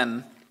until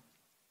then,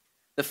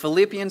 the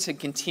Philippians had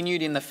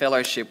continued in the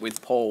fellowship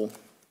with Paul.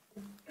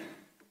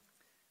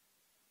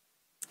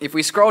 If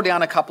we scroll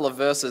down a couple of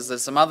verses,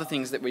 there's some other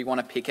things that we want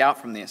to pick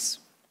out from this,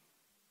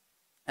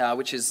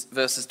 which is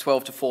verses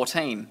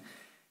 12-14.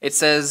 It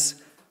says,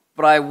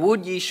 "But I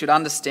would ye should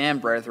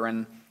understand,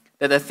 brethren,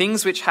 that the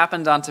things which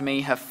happened unto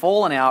me have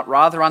fallen out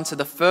rather unto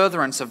the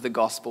furtherance of the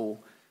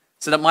gospel,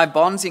 so that my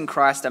bonds in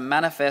Christ are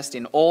manifest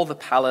in all the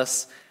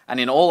palace and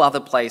in all other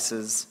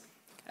places.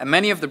 And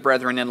many of the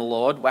brethren in the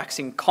Lord,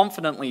 waxing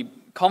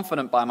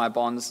confident by my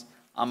bonds,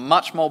 are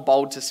much more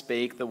bold to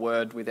speak the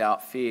word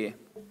without fear."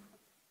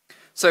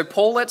 So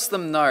Paul lets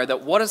them know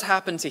that what has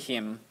happened to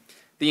him,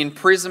 the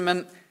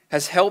imprisonment,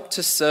 has helped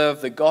to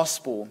serve the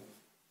gospel.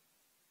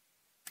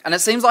 And it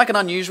seems like an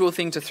unusual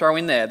thing to throw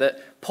in there,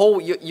 that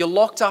Paul, you're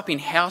locked up in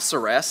house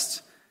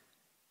arrest,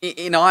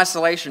 in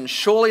isolation.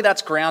 Surely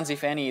that's grounds,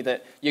 if any,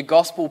 that your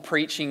gospel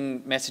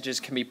preaching messages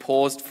can be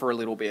paused for a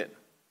little bit.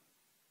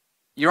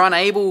 You're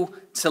unable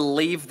to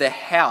leave the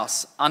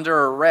house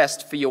under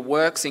arrest for your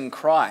works in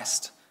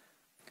Christ.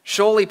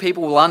 Surely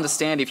people will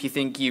understand if you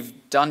think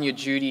you've done your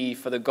duty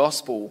for the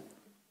gospel.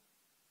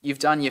 You've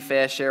done your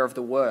fair share of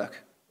the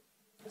work.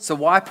 So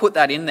why put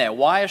that in there?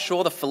 Why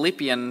assure the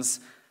Philippians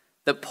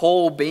that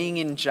Paul, being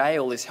in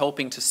jail, is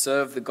helping to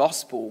serve the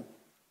gospel?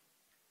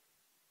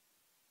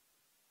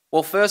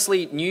 Well,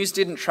 firstly, news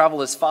didn't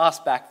travel as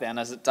fast back then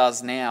as it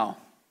does now.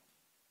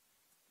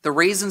 The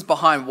reasons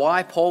behind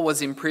why Paul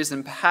was in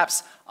prison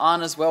perhaps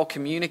aren't as well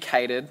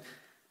communicated,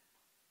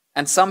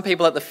 and some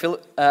people at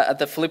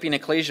the Philippian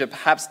ecclesia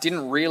perhaps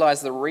didn't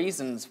realize the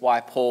reasons why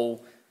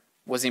Paul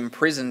was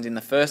imprisoned in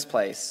the first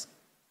place.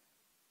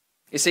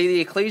 You see,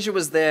 the ecclesia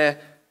was there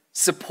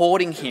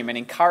supporting him and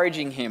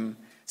encouraging him,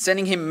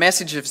 sending him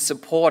message of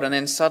support, and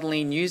then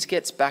suddenly news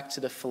gets back to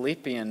the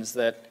Philippians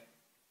that,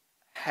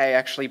 hey,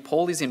 actually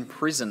Paul is in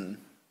prison.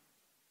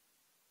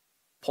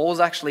 Paul's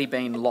actually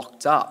been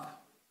locked up.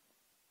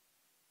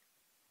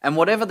 And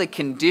whatever the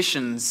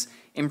conditions,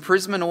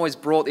 imprisonment always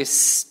brought this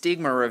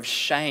stigma of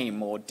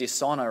shame or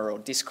dishonor or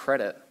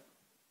discredit.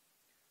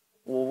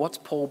 Well, what's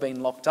Paul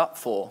been locked up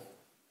for?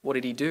 What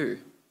did he do?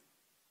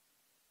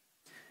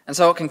 And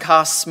so it can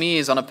cast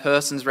smears on a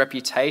person's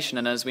reputation,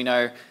 and as we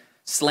know,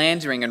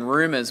 slandering and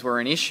rumours were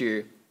an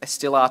issue. They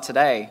still are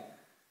today.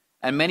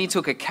 And many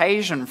took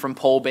occasion from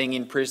Paul being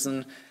in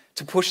prison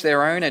to push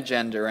their own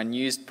agenda and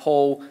used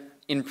Paul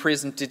in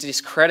prison to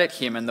discredit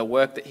him and the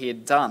work that he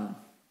had done.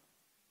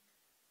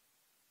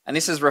 And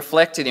this is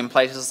reflected in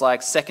places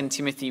like 2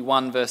 Timothy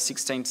 1 verse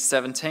 16 to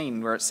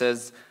 17, where it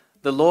says,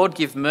 "The Lord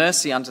give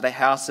mercy unto the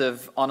house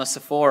of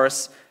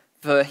Onesiphorus,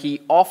 for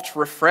he oft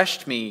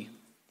refreshed me,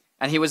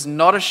 and he was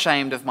not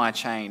ashamed of my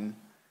chain.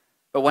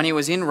 But when he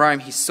was in Rome,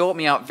 he sought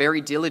me out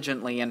very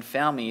diligently and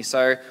found me."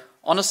 So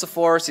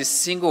Onesiphorus is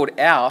singled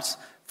out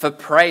for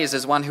praise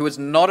as one who was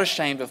not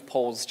ashamed of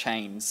Paul's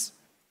chains.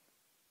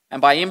 And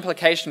by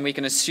implication, we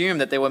can assume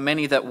that there were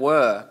many that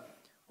were,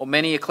 or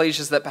many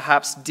ecclesias that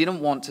perhaps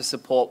didn't want to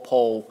support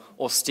Paul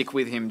or stick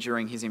with him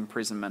during his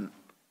imprisonment.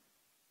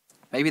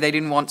 Maybe they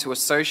didn't want to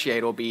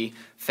associate or be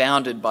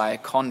founded by a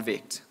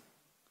convict.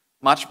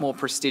 Much more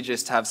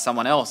prestigious to have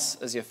someone else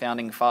as your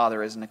founding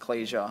father as an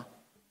ecclesia.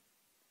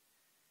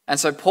 And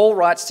so Paul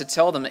writes to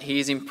tell them that he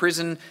is in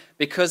prison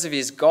because of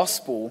his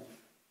gospel,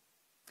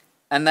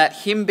 and that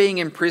him being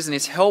in prison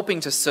is helping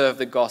to serve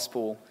the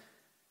gospel.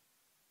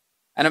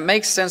 And it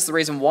makes sense the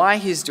reason why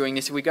he's doing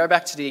this if we go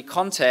back to the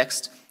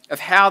context of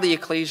how the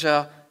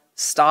ecclesia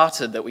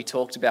started that we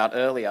talked about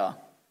earlier.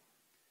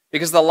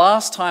 Because the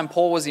last time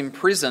Paul was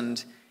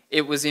imprisoned,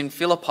 it was in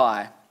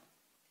Philippi,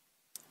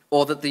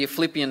 or that the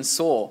Philippians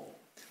saw.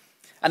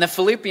 And the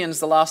Philippians,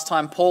 the last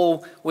time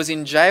Paul was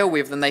in jail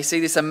with them, they see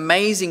this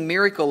amazing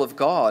miracle of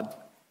God.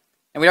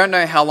 And we don't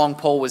know how long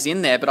Paul was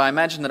in there, but I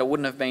imagine that it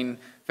wouldn't have been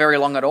very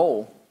long at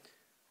all.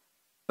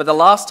 But the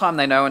last time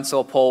they know and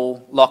saw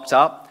Paul locked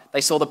up,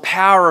 they saw the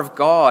power of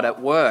God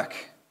at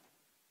work.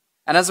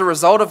 And as a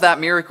result of that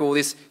miracle,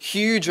 this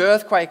huge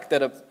earthquake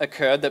that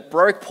occurred that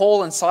broke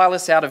Paul and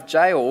Silas out of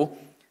jail,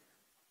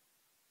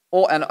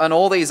 and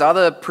all these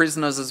other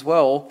prisoners as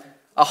well,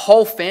 a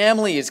whole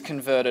family is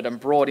converted and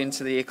brought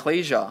into the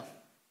ecclesia.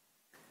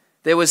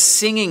 There was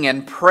singing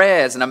and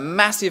prayers and a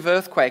massive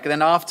earthquake, and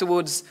then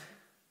afterwards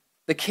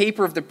the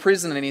keeper of the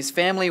prison and his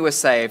family were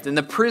saved, and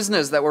the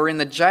prisoners that were in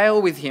the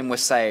jail with him were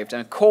saved.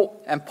 And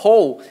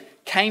Paul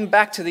came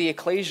back to the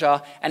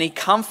ecclesia and he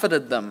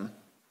comforted them.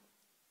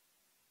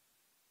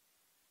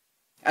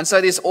 And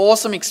so this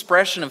awesome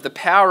expression of the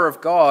power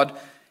of God,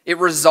 it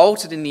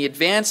resulted in the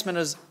advancement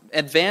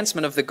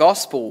of the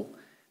gospel.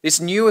 This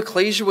new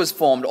ecclesia was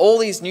formed. All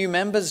these new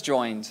members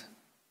joined.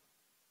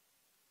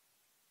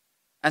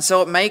 And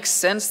so it makes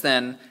sense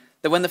then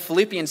that when the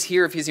Philippians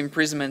hear of his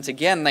imprisonment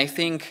again, they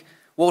think,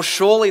 well,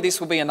 surely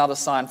this will be another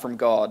sign from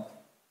God.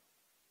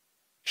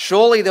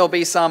 Surely there'll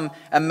be some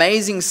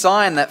amazing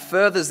sign that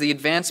furthers the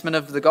advancement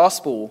of the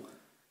gospel.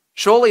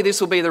 Surely this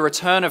will be the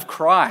return of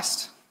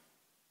Christ.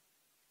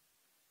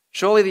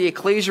 Surely the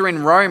ecclesia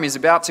in Rome is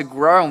about to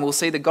grow and we'll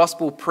see the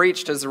gospel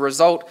preached as a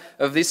result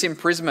of this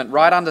imprisonment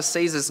right under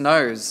Caesar's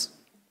nose.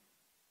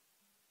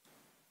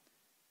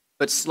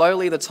 But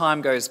slowly the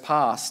time goes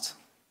past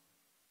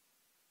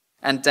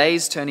and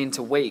days turn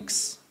into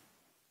weeks,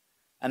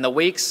 and the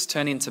weeks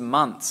turn into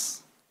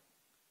months,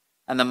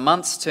 and the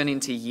months turn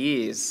into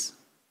years,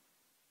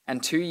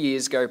 and 2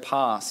 years go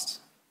past,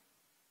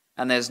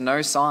 and there's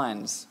no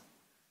signs,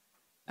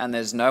 and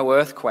there's no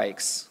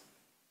earthquakes,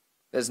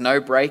 there's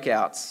no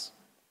breakouts,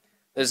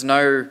 there's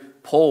no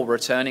Paul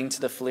returning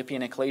to the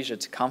Philippian ecclesia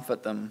to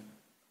comfort them.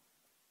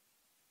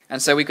 And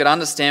so we could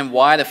understand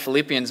why the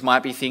Philippians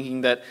might be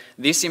thinking that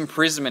this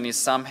imprisonment is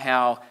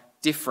somehow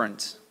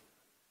different,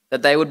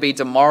 that they would be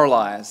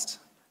demoralized,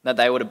 that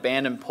they would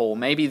abandon Paul.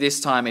 Maybe this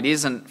time it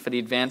isn't for the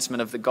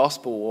advancement of the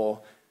gospel,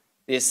 or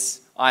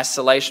this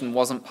isolation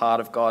wasn't part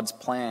of God's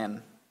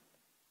plan.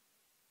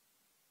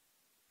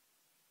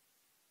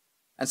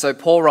 And so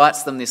Paul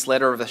writes them this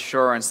letter of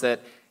assurance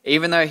that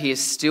even though he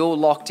is still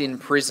locked in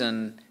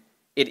prison,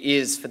 it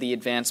is for the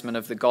advancement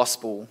of the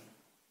gospel.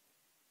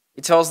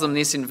 He tells them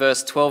this in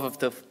verse 12 of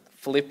the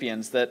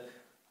Philippians, that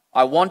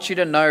I want you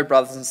to know,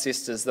 brothers and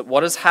sisters, that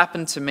what has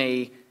happened to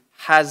me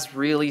has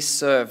really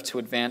served to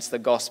advance the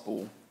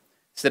gospel,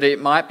 so that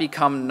it might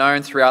become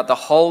known throughout the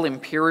whole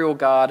imperial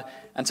guard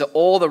and to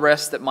all the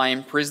rest that my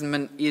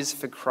imprisonment is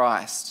for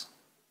Christ.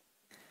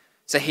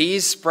 So he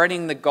is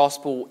spreading the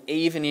gospel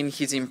even in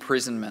his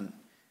imprisonment.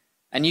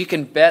 And you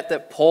can bet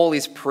that Paul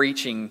is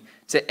preaching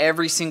to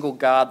every single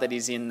guard that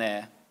is in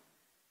there.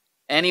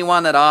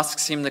 Anyone that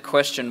asks him the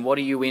question, what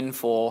are you in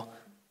for?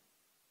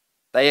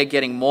 They are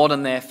getting more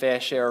than their fair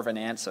share of an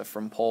answer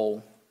from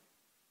Paul.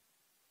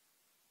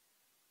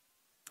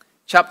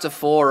 Chapter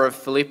 4 of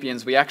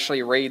Philippians, we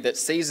actually read that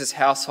Caesar's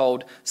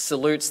household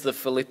salutes the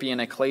Philippian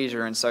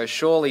ecclesia, and so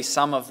surely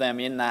some of them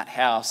in that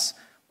house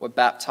were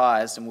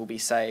baptized and will be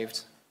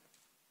saved.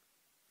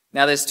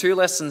 Now there's 2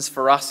 lessons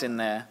for us in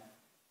there.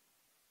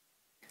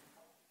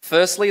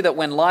 Firstly, that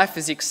when life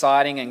is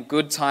exciting and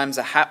good times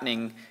are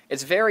happening,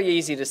 it's very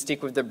easy to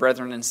stick with the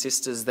brethren and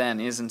sisters then,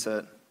 isn't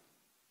it?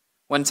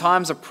 When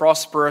times are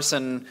prosperous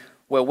and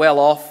we're well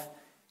off,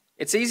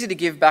 it's easy to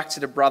give back to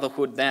the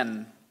brotherhood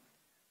then.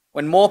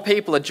 When more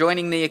people are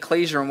joining the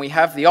ecclesia and we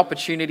have the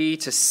opportunity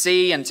to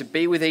see and to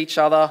be with each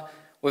other,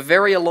 we're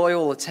very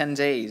loyal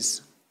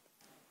attendees.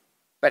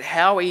 But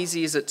how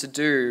easy is it to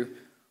do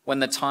when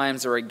the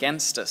times are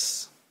against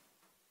us?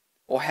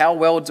 Or how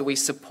well do we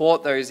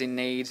support those in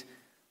need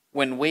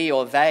when we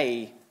or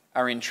they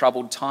are in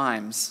troubled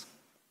times?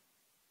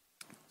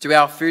 Do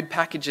our food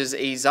packages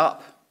ease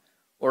up,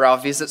 or our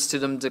visits to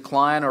them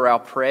decline, or our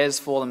prayers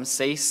for them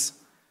cease?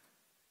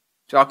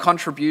 Do our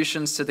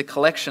contributions to the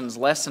collections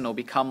lessen or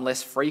become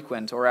less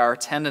frequent, or our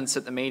attendance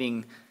at the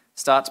meeting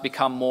start to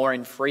become more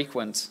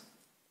infrequent?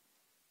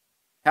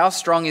 How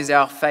strong is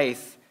our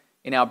faith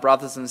in our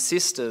brothers and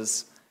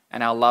sisters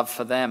and our love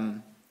for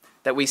them,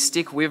 that we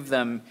stick with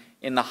them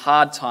in the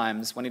hard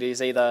times when it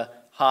is either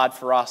hard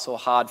for us or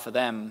hard for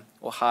them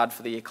or hard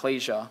for the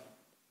ecclesia?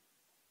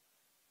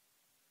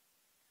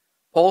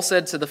 Paul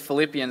said to the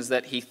Philippians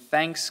that he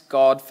thanks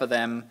God for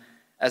them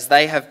as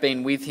they have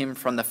been with him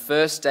from the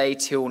first day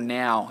till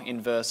now in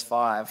verse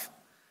 5.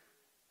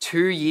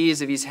 2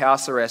 years of his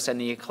house arrest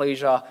and the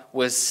ecclesia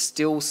was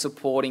still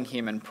supporting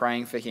him and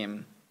praying for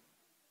him.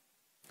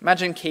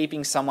 Imagine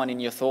keeping someone in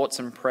your thoughts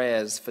and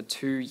prayers for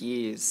 2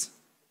 years.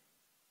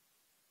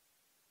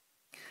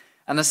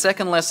 And the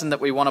second lesson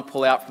that we want to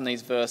pull out from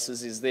these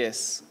verses is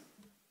this: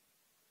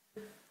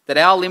 that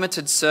our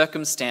limited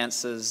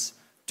circumstances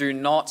do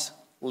not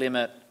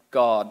limit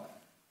God.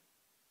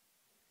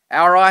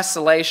 Our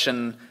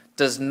isolation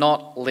does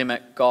not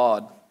limit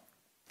God.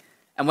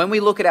 And when we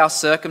look at our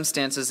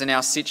circumstances and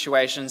our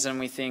situations and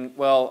we think,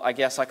 well, I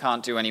guess I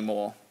can't do any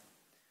more.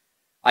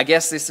 I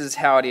guess this is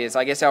how it is.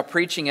 I guess our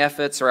preaching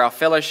efforts or our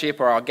fellowship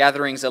or our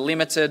gatherings are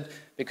limited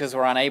because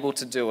we're unable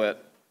to do it.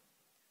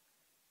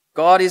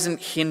 God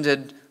isn't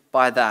hindered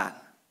by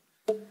that.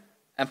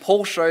 And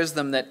Paul shows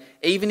them that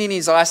even in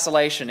his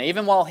isolation,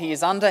 even while he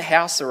is under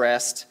house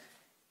arrest,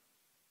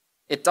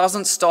 it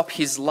doesn't stop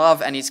his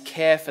love and his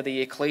care for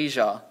the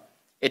ecclesia.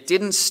 It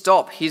didn't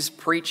stop his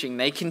preaching.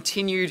 They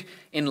continued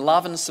in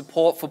love and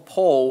support for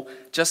Paul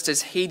just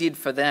as he did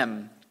for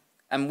them.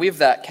 And with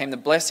that came the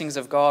blessings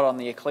of God on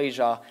the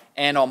ecclesia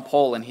and on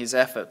Paul and his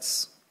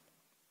efforts.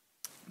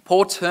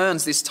 Paul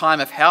turns this time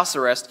of house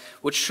arrest,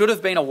 which should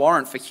have been a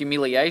warrant for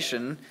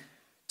humiliation,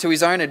 to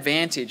his own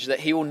advantage, that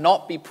he will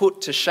not be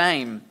put to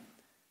shame.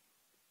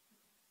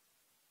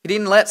 He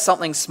didn't let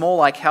something small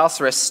like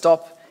house arrest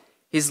stop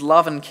his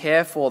love and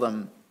care for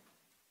them.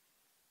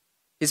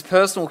 His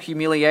personal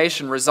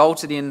humiliation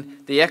resulted in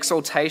the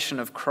exaltation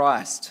of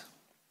Christ.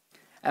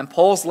 And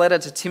Paul's letter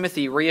to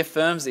Timothy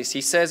reaffirms this.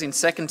 He says in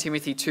 2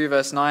 Timothy 2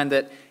 verse 9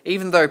 that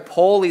even though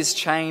Paul is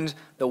chained,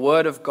 the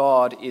word of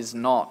God is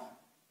not.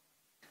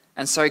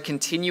 And so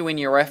continue in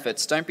your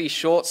efforts. Don't be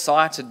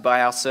short-sighted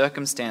by our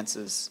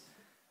circumstances.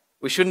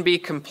 We shouldn't be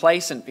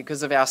complacent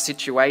because of our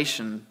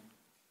situation.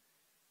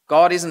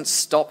 God isn't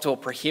stopped or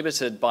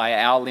prohibited by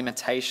our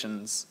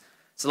limitations.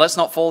 So let's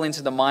not fall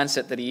into the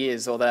mindset that he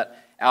is, or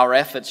that our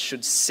efforts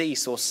should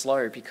cease or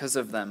slow because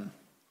of them.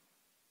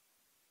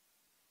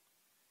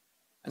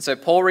 And so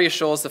Paul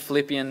reassures the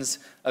Philippians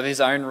of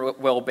his own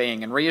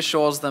well-being and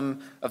reassures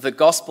them of the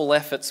gospel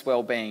effort's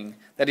well-being,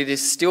 that it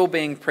is still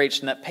being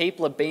preached and that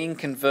people are being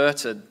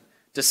converted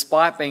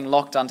despite being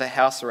locked under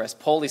house arrest.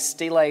 Paul is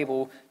still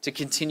able to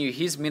continue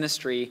his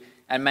ministry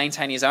and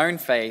maintain his own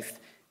faith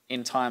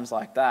in times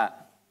like that.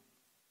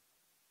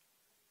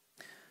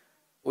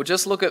 Well,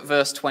 just look at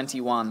verse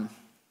 21.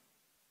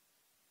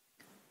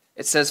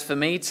 It says, "For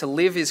me to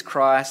live is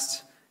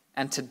Christ,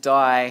 and to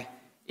die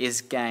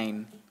is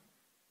gain."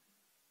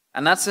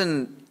 And that's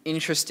an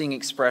interesting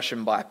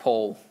expression by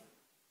Paul.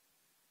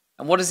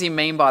 And what does he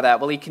mean by that?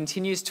 Well, he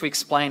continues to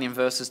explain in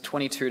verses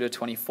 22 to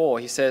 24.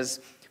 He says,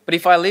 "But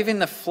if I live in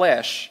the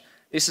flesh,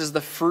 this is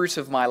the fruit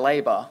of my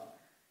labor.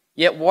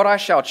 Yet what I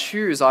shall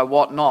choose I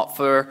wot not,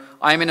 for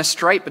I am in a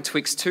strait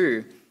betwixt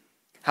two,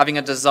 having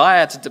a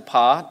desire to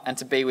depart and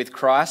to be with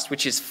Christ,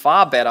 which is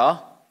far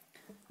better.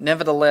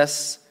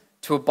 Nevertheless,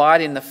 to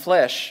abide in the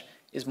flesh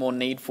is more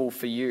needful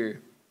for you."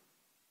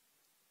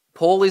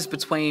 Paul is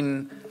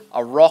between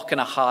a rock and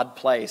a hard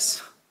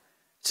place,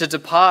 to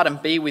depart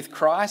and be with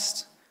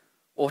Christ,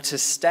 or to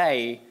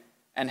stay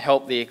and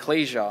help the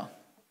ecclesia.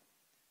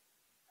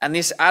 And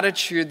this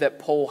attitude that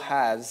Paul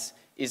has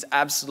is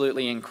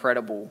absolutely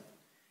incredible.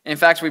 In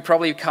fact, we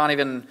probably can't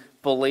even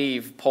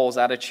believe Paul's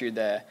attitude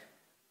there.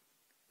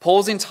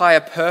 Paul's entire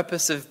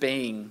purpose of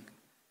being,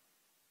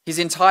 his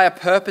entire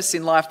purpose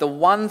in life, the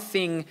one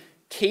thing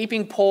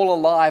keeping Paul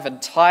alive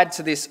and tied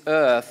to this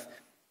earth,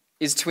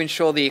 is to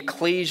ensure the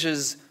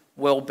ecclesia's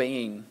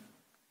well-being.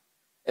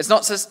 It's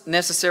not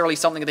necessarily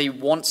something that he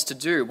wants to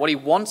do. What he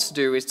wants to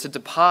do is to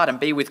depart and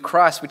be with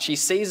Christ, which he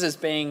sees as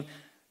being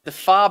the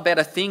far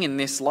better thing in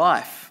this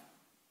life.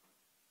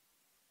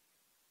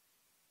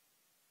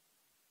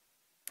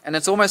 And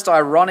it's almost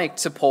ironic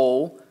to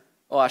Paul,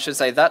 or I should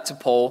say that to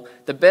Paul,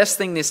 the best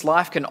thing this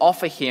life can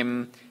offer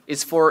him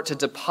is for it to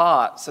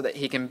depart so that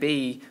he can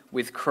be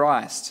with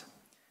Christ.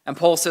 And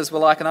Paul says,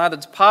 well, I can either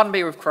depart and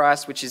be with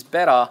Christ, which is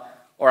better,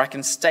 or I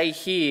can stay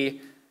here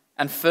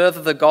and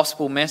further the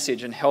gospel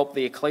message and help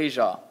the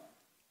ecclesia.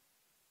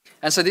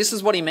 And so this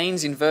is what he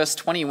means in verse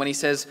 20 when he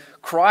says,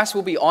 Christ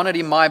will be honored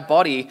in my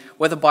body,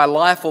 whether by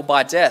life or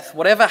by death.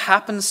 Whatever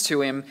happens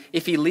to him,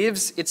 if he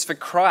lives, it's for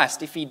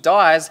Christ. If he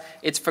dies,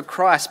 it's for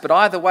Christ. But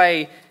either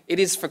way, it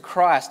is for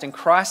Christ, and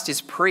Christ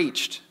is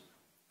preached.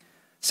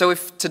 So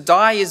if to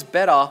die is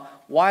better,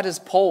 why does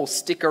Paul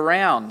stick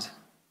around?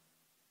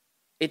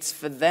 It's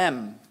for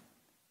them.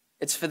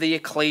 It's for the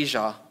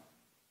ecclesia.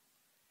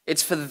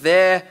 It's for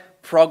their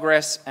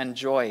progress and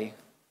joy.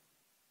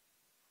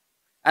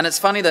 And it's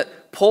funny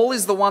that Paul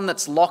is the one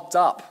that's locked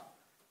up.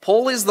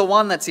 Paul is the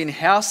one that's in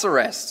house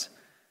arrest.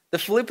 The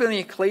Philippian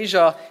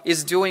ecclesia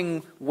is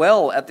doing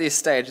well at this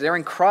stage. They're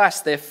in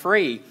Christ, they're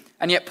free.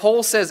 And yet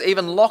Paul says,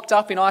 even locked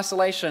up in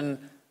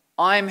isolation,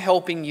 I'm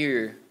helping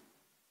you.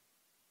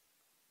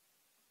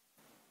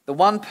 The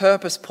one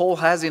purpose Paul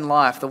has in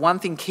life, the one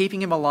thing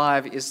keeping him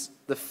alive, is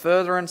the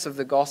furtherance of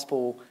the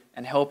gospel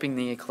and helping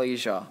the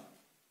ecclesia.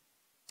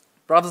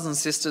 Brothers and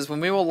sisters, when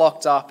we were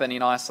locked up and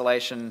in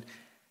isolation,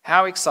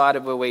 how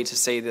excited were we to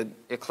see the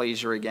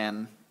ecclesia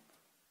again?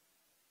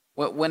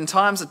 When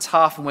times are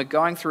tough and we're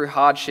going through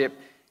hardship,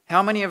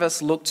 how many of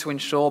us look to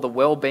ensure the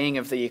well-being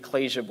of the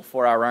ecclesia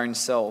before our own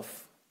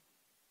self?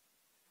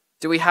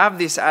 Do we have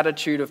this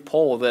attitude of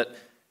Paul that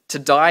to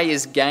die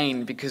is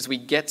gain because we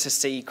get to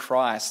see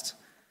Christ,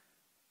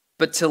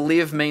 but to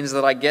live means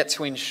that I get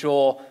to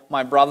ensure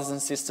my brothers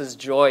and sisters'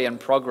 joy and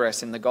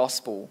progress in the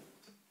gospel?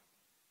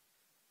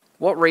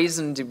 What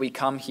reason did we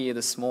come here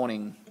this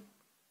morning?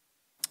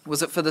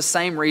 Was it for the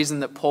same reason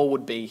that Paul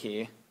would be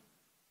here?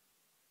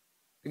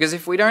 Because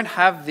if we don't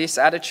have this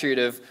attitude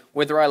of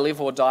whether I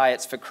live or die,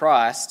 it's for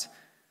Christ,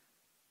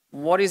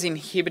 what is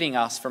inhibiting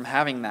us from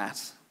having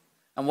that?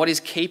 And what is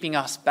keeping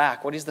us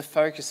back? What is the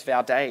focus of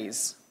our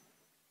days?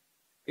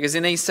 Because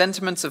in these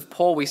sentiments of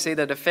Paul, we see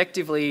that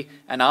effectively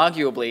and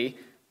arguably,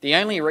 the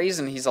only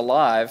reason he's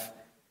alive,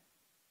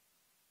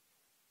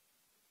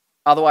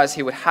 otherwise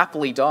he would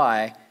happily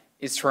die,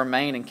 is to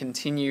remain and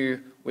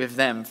continue with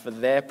them for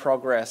their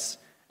progress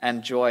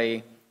and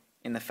joy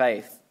in the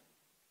faith.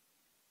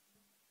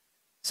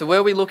 So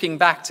were we looking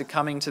back to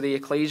coming to the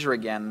ecclesia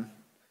again?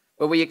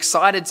 Were we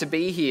excited to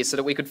be here so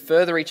that we could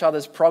further each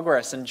other's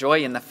progress and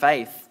joy in the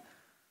faith?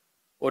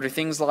 Or do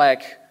things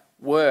like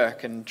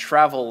work and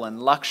travel and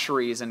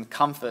luxuries and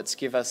comforts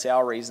give us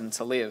our reason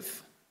to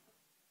live?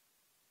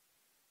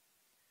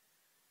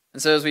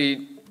 And so as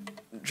we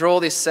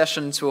draw this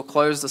session to a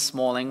close this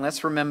morning,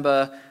 let's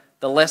remember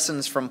the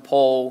lessons from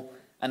Paul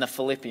and the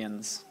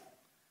Philippians.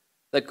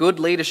 That good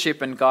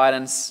leadership and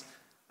guidance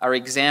are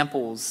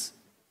examples,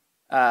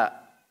 are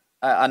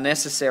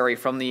necessary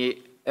from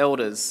the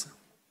elders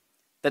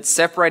that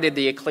separated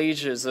the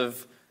ecclesias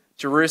of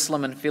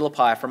Jerusalem and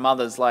Philippi from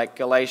others like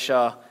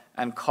Galatia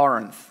and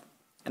Corinth,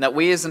 and that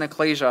we as an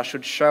ecclesia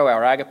should show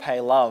our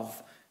agape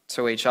love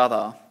to each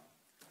other.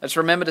 Let's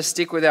remember to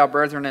stick with our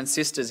brethren and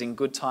sisters in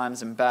good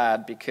times and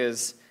bad,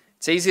 because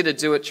it's easy to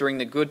do it during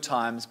the good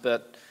times,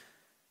 but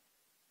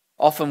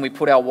often we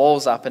put our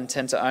walls up and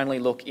tend to only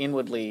look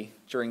inwardly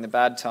during the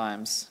bad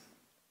times.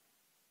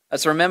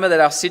 Let's remember that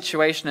our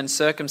situation and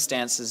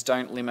circumstances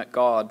don't limit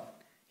God.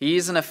 He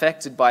isn't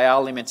affected by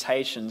our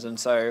limitations, and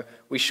so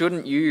we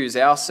shouldn't use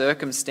our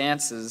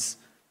circumstances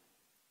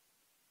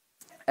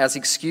as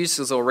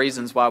excuses or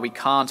reasons why we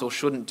can't or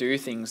shouldn't do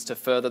things to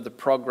further the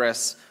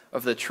progress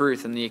of the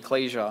truth in the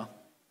ecclesia.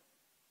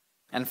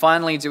 And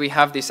finally, do we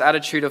have this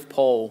attitude of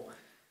Paul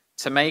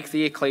to make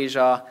the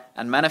ecclesia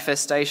and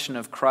manifestation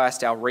of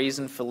Christ our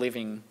reason for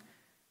living,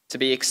 to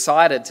be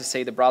excited to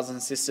see the brothers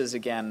and sisters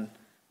again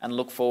and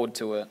look forward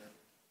to it?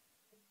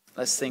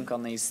 Let's think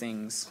on these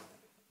things.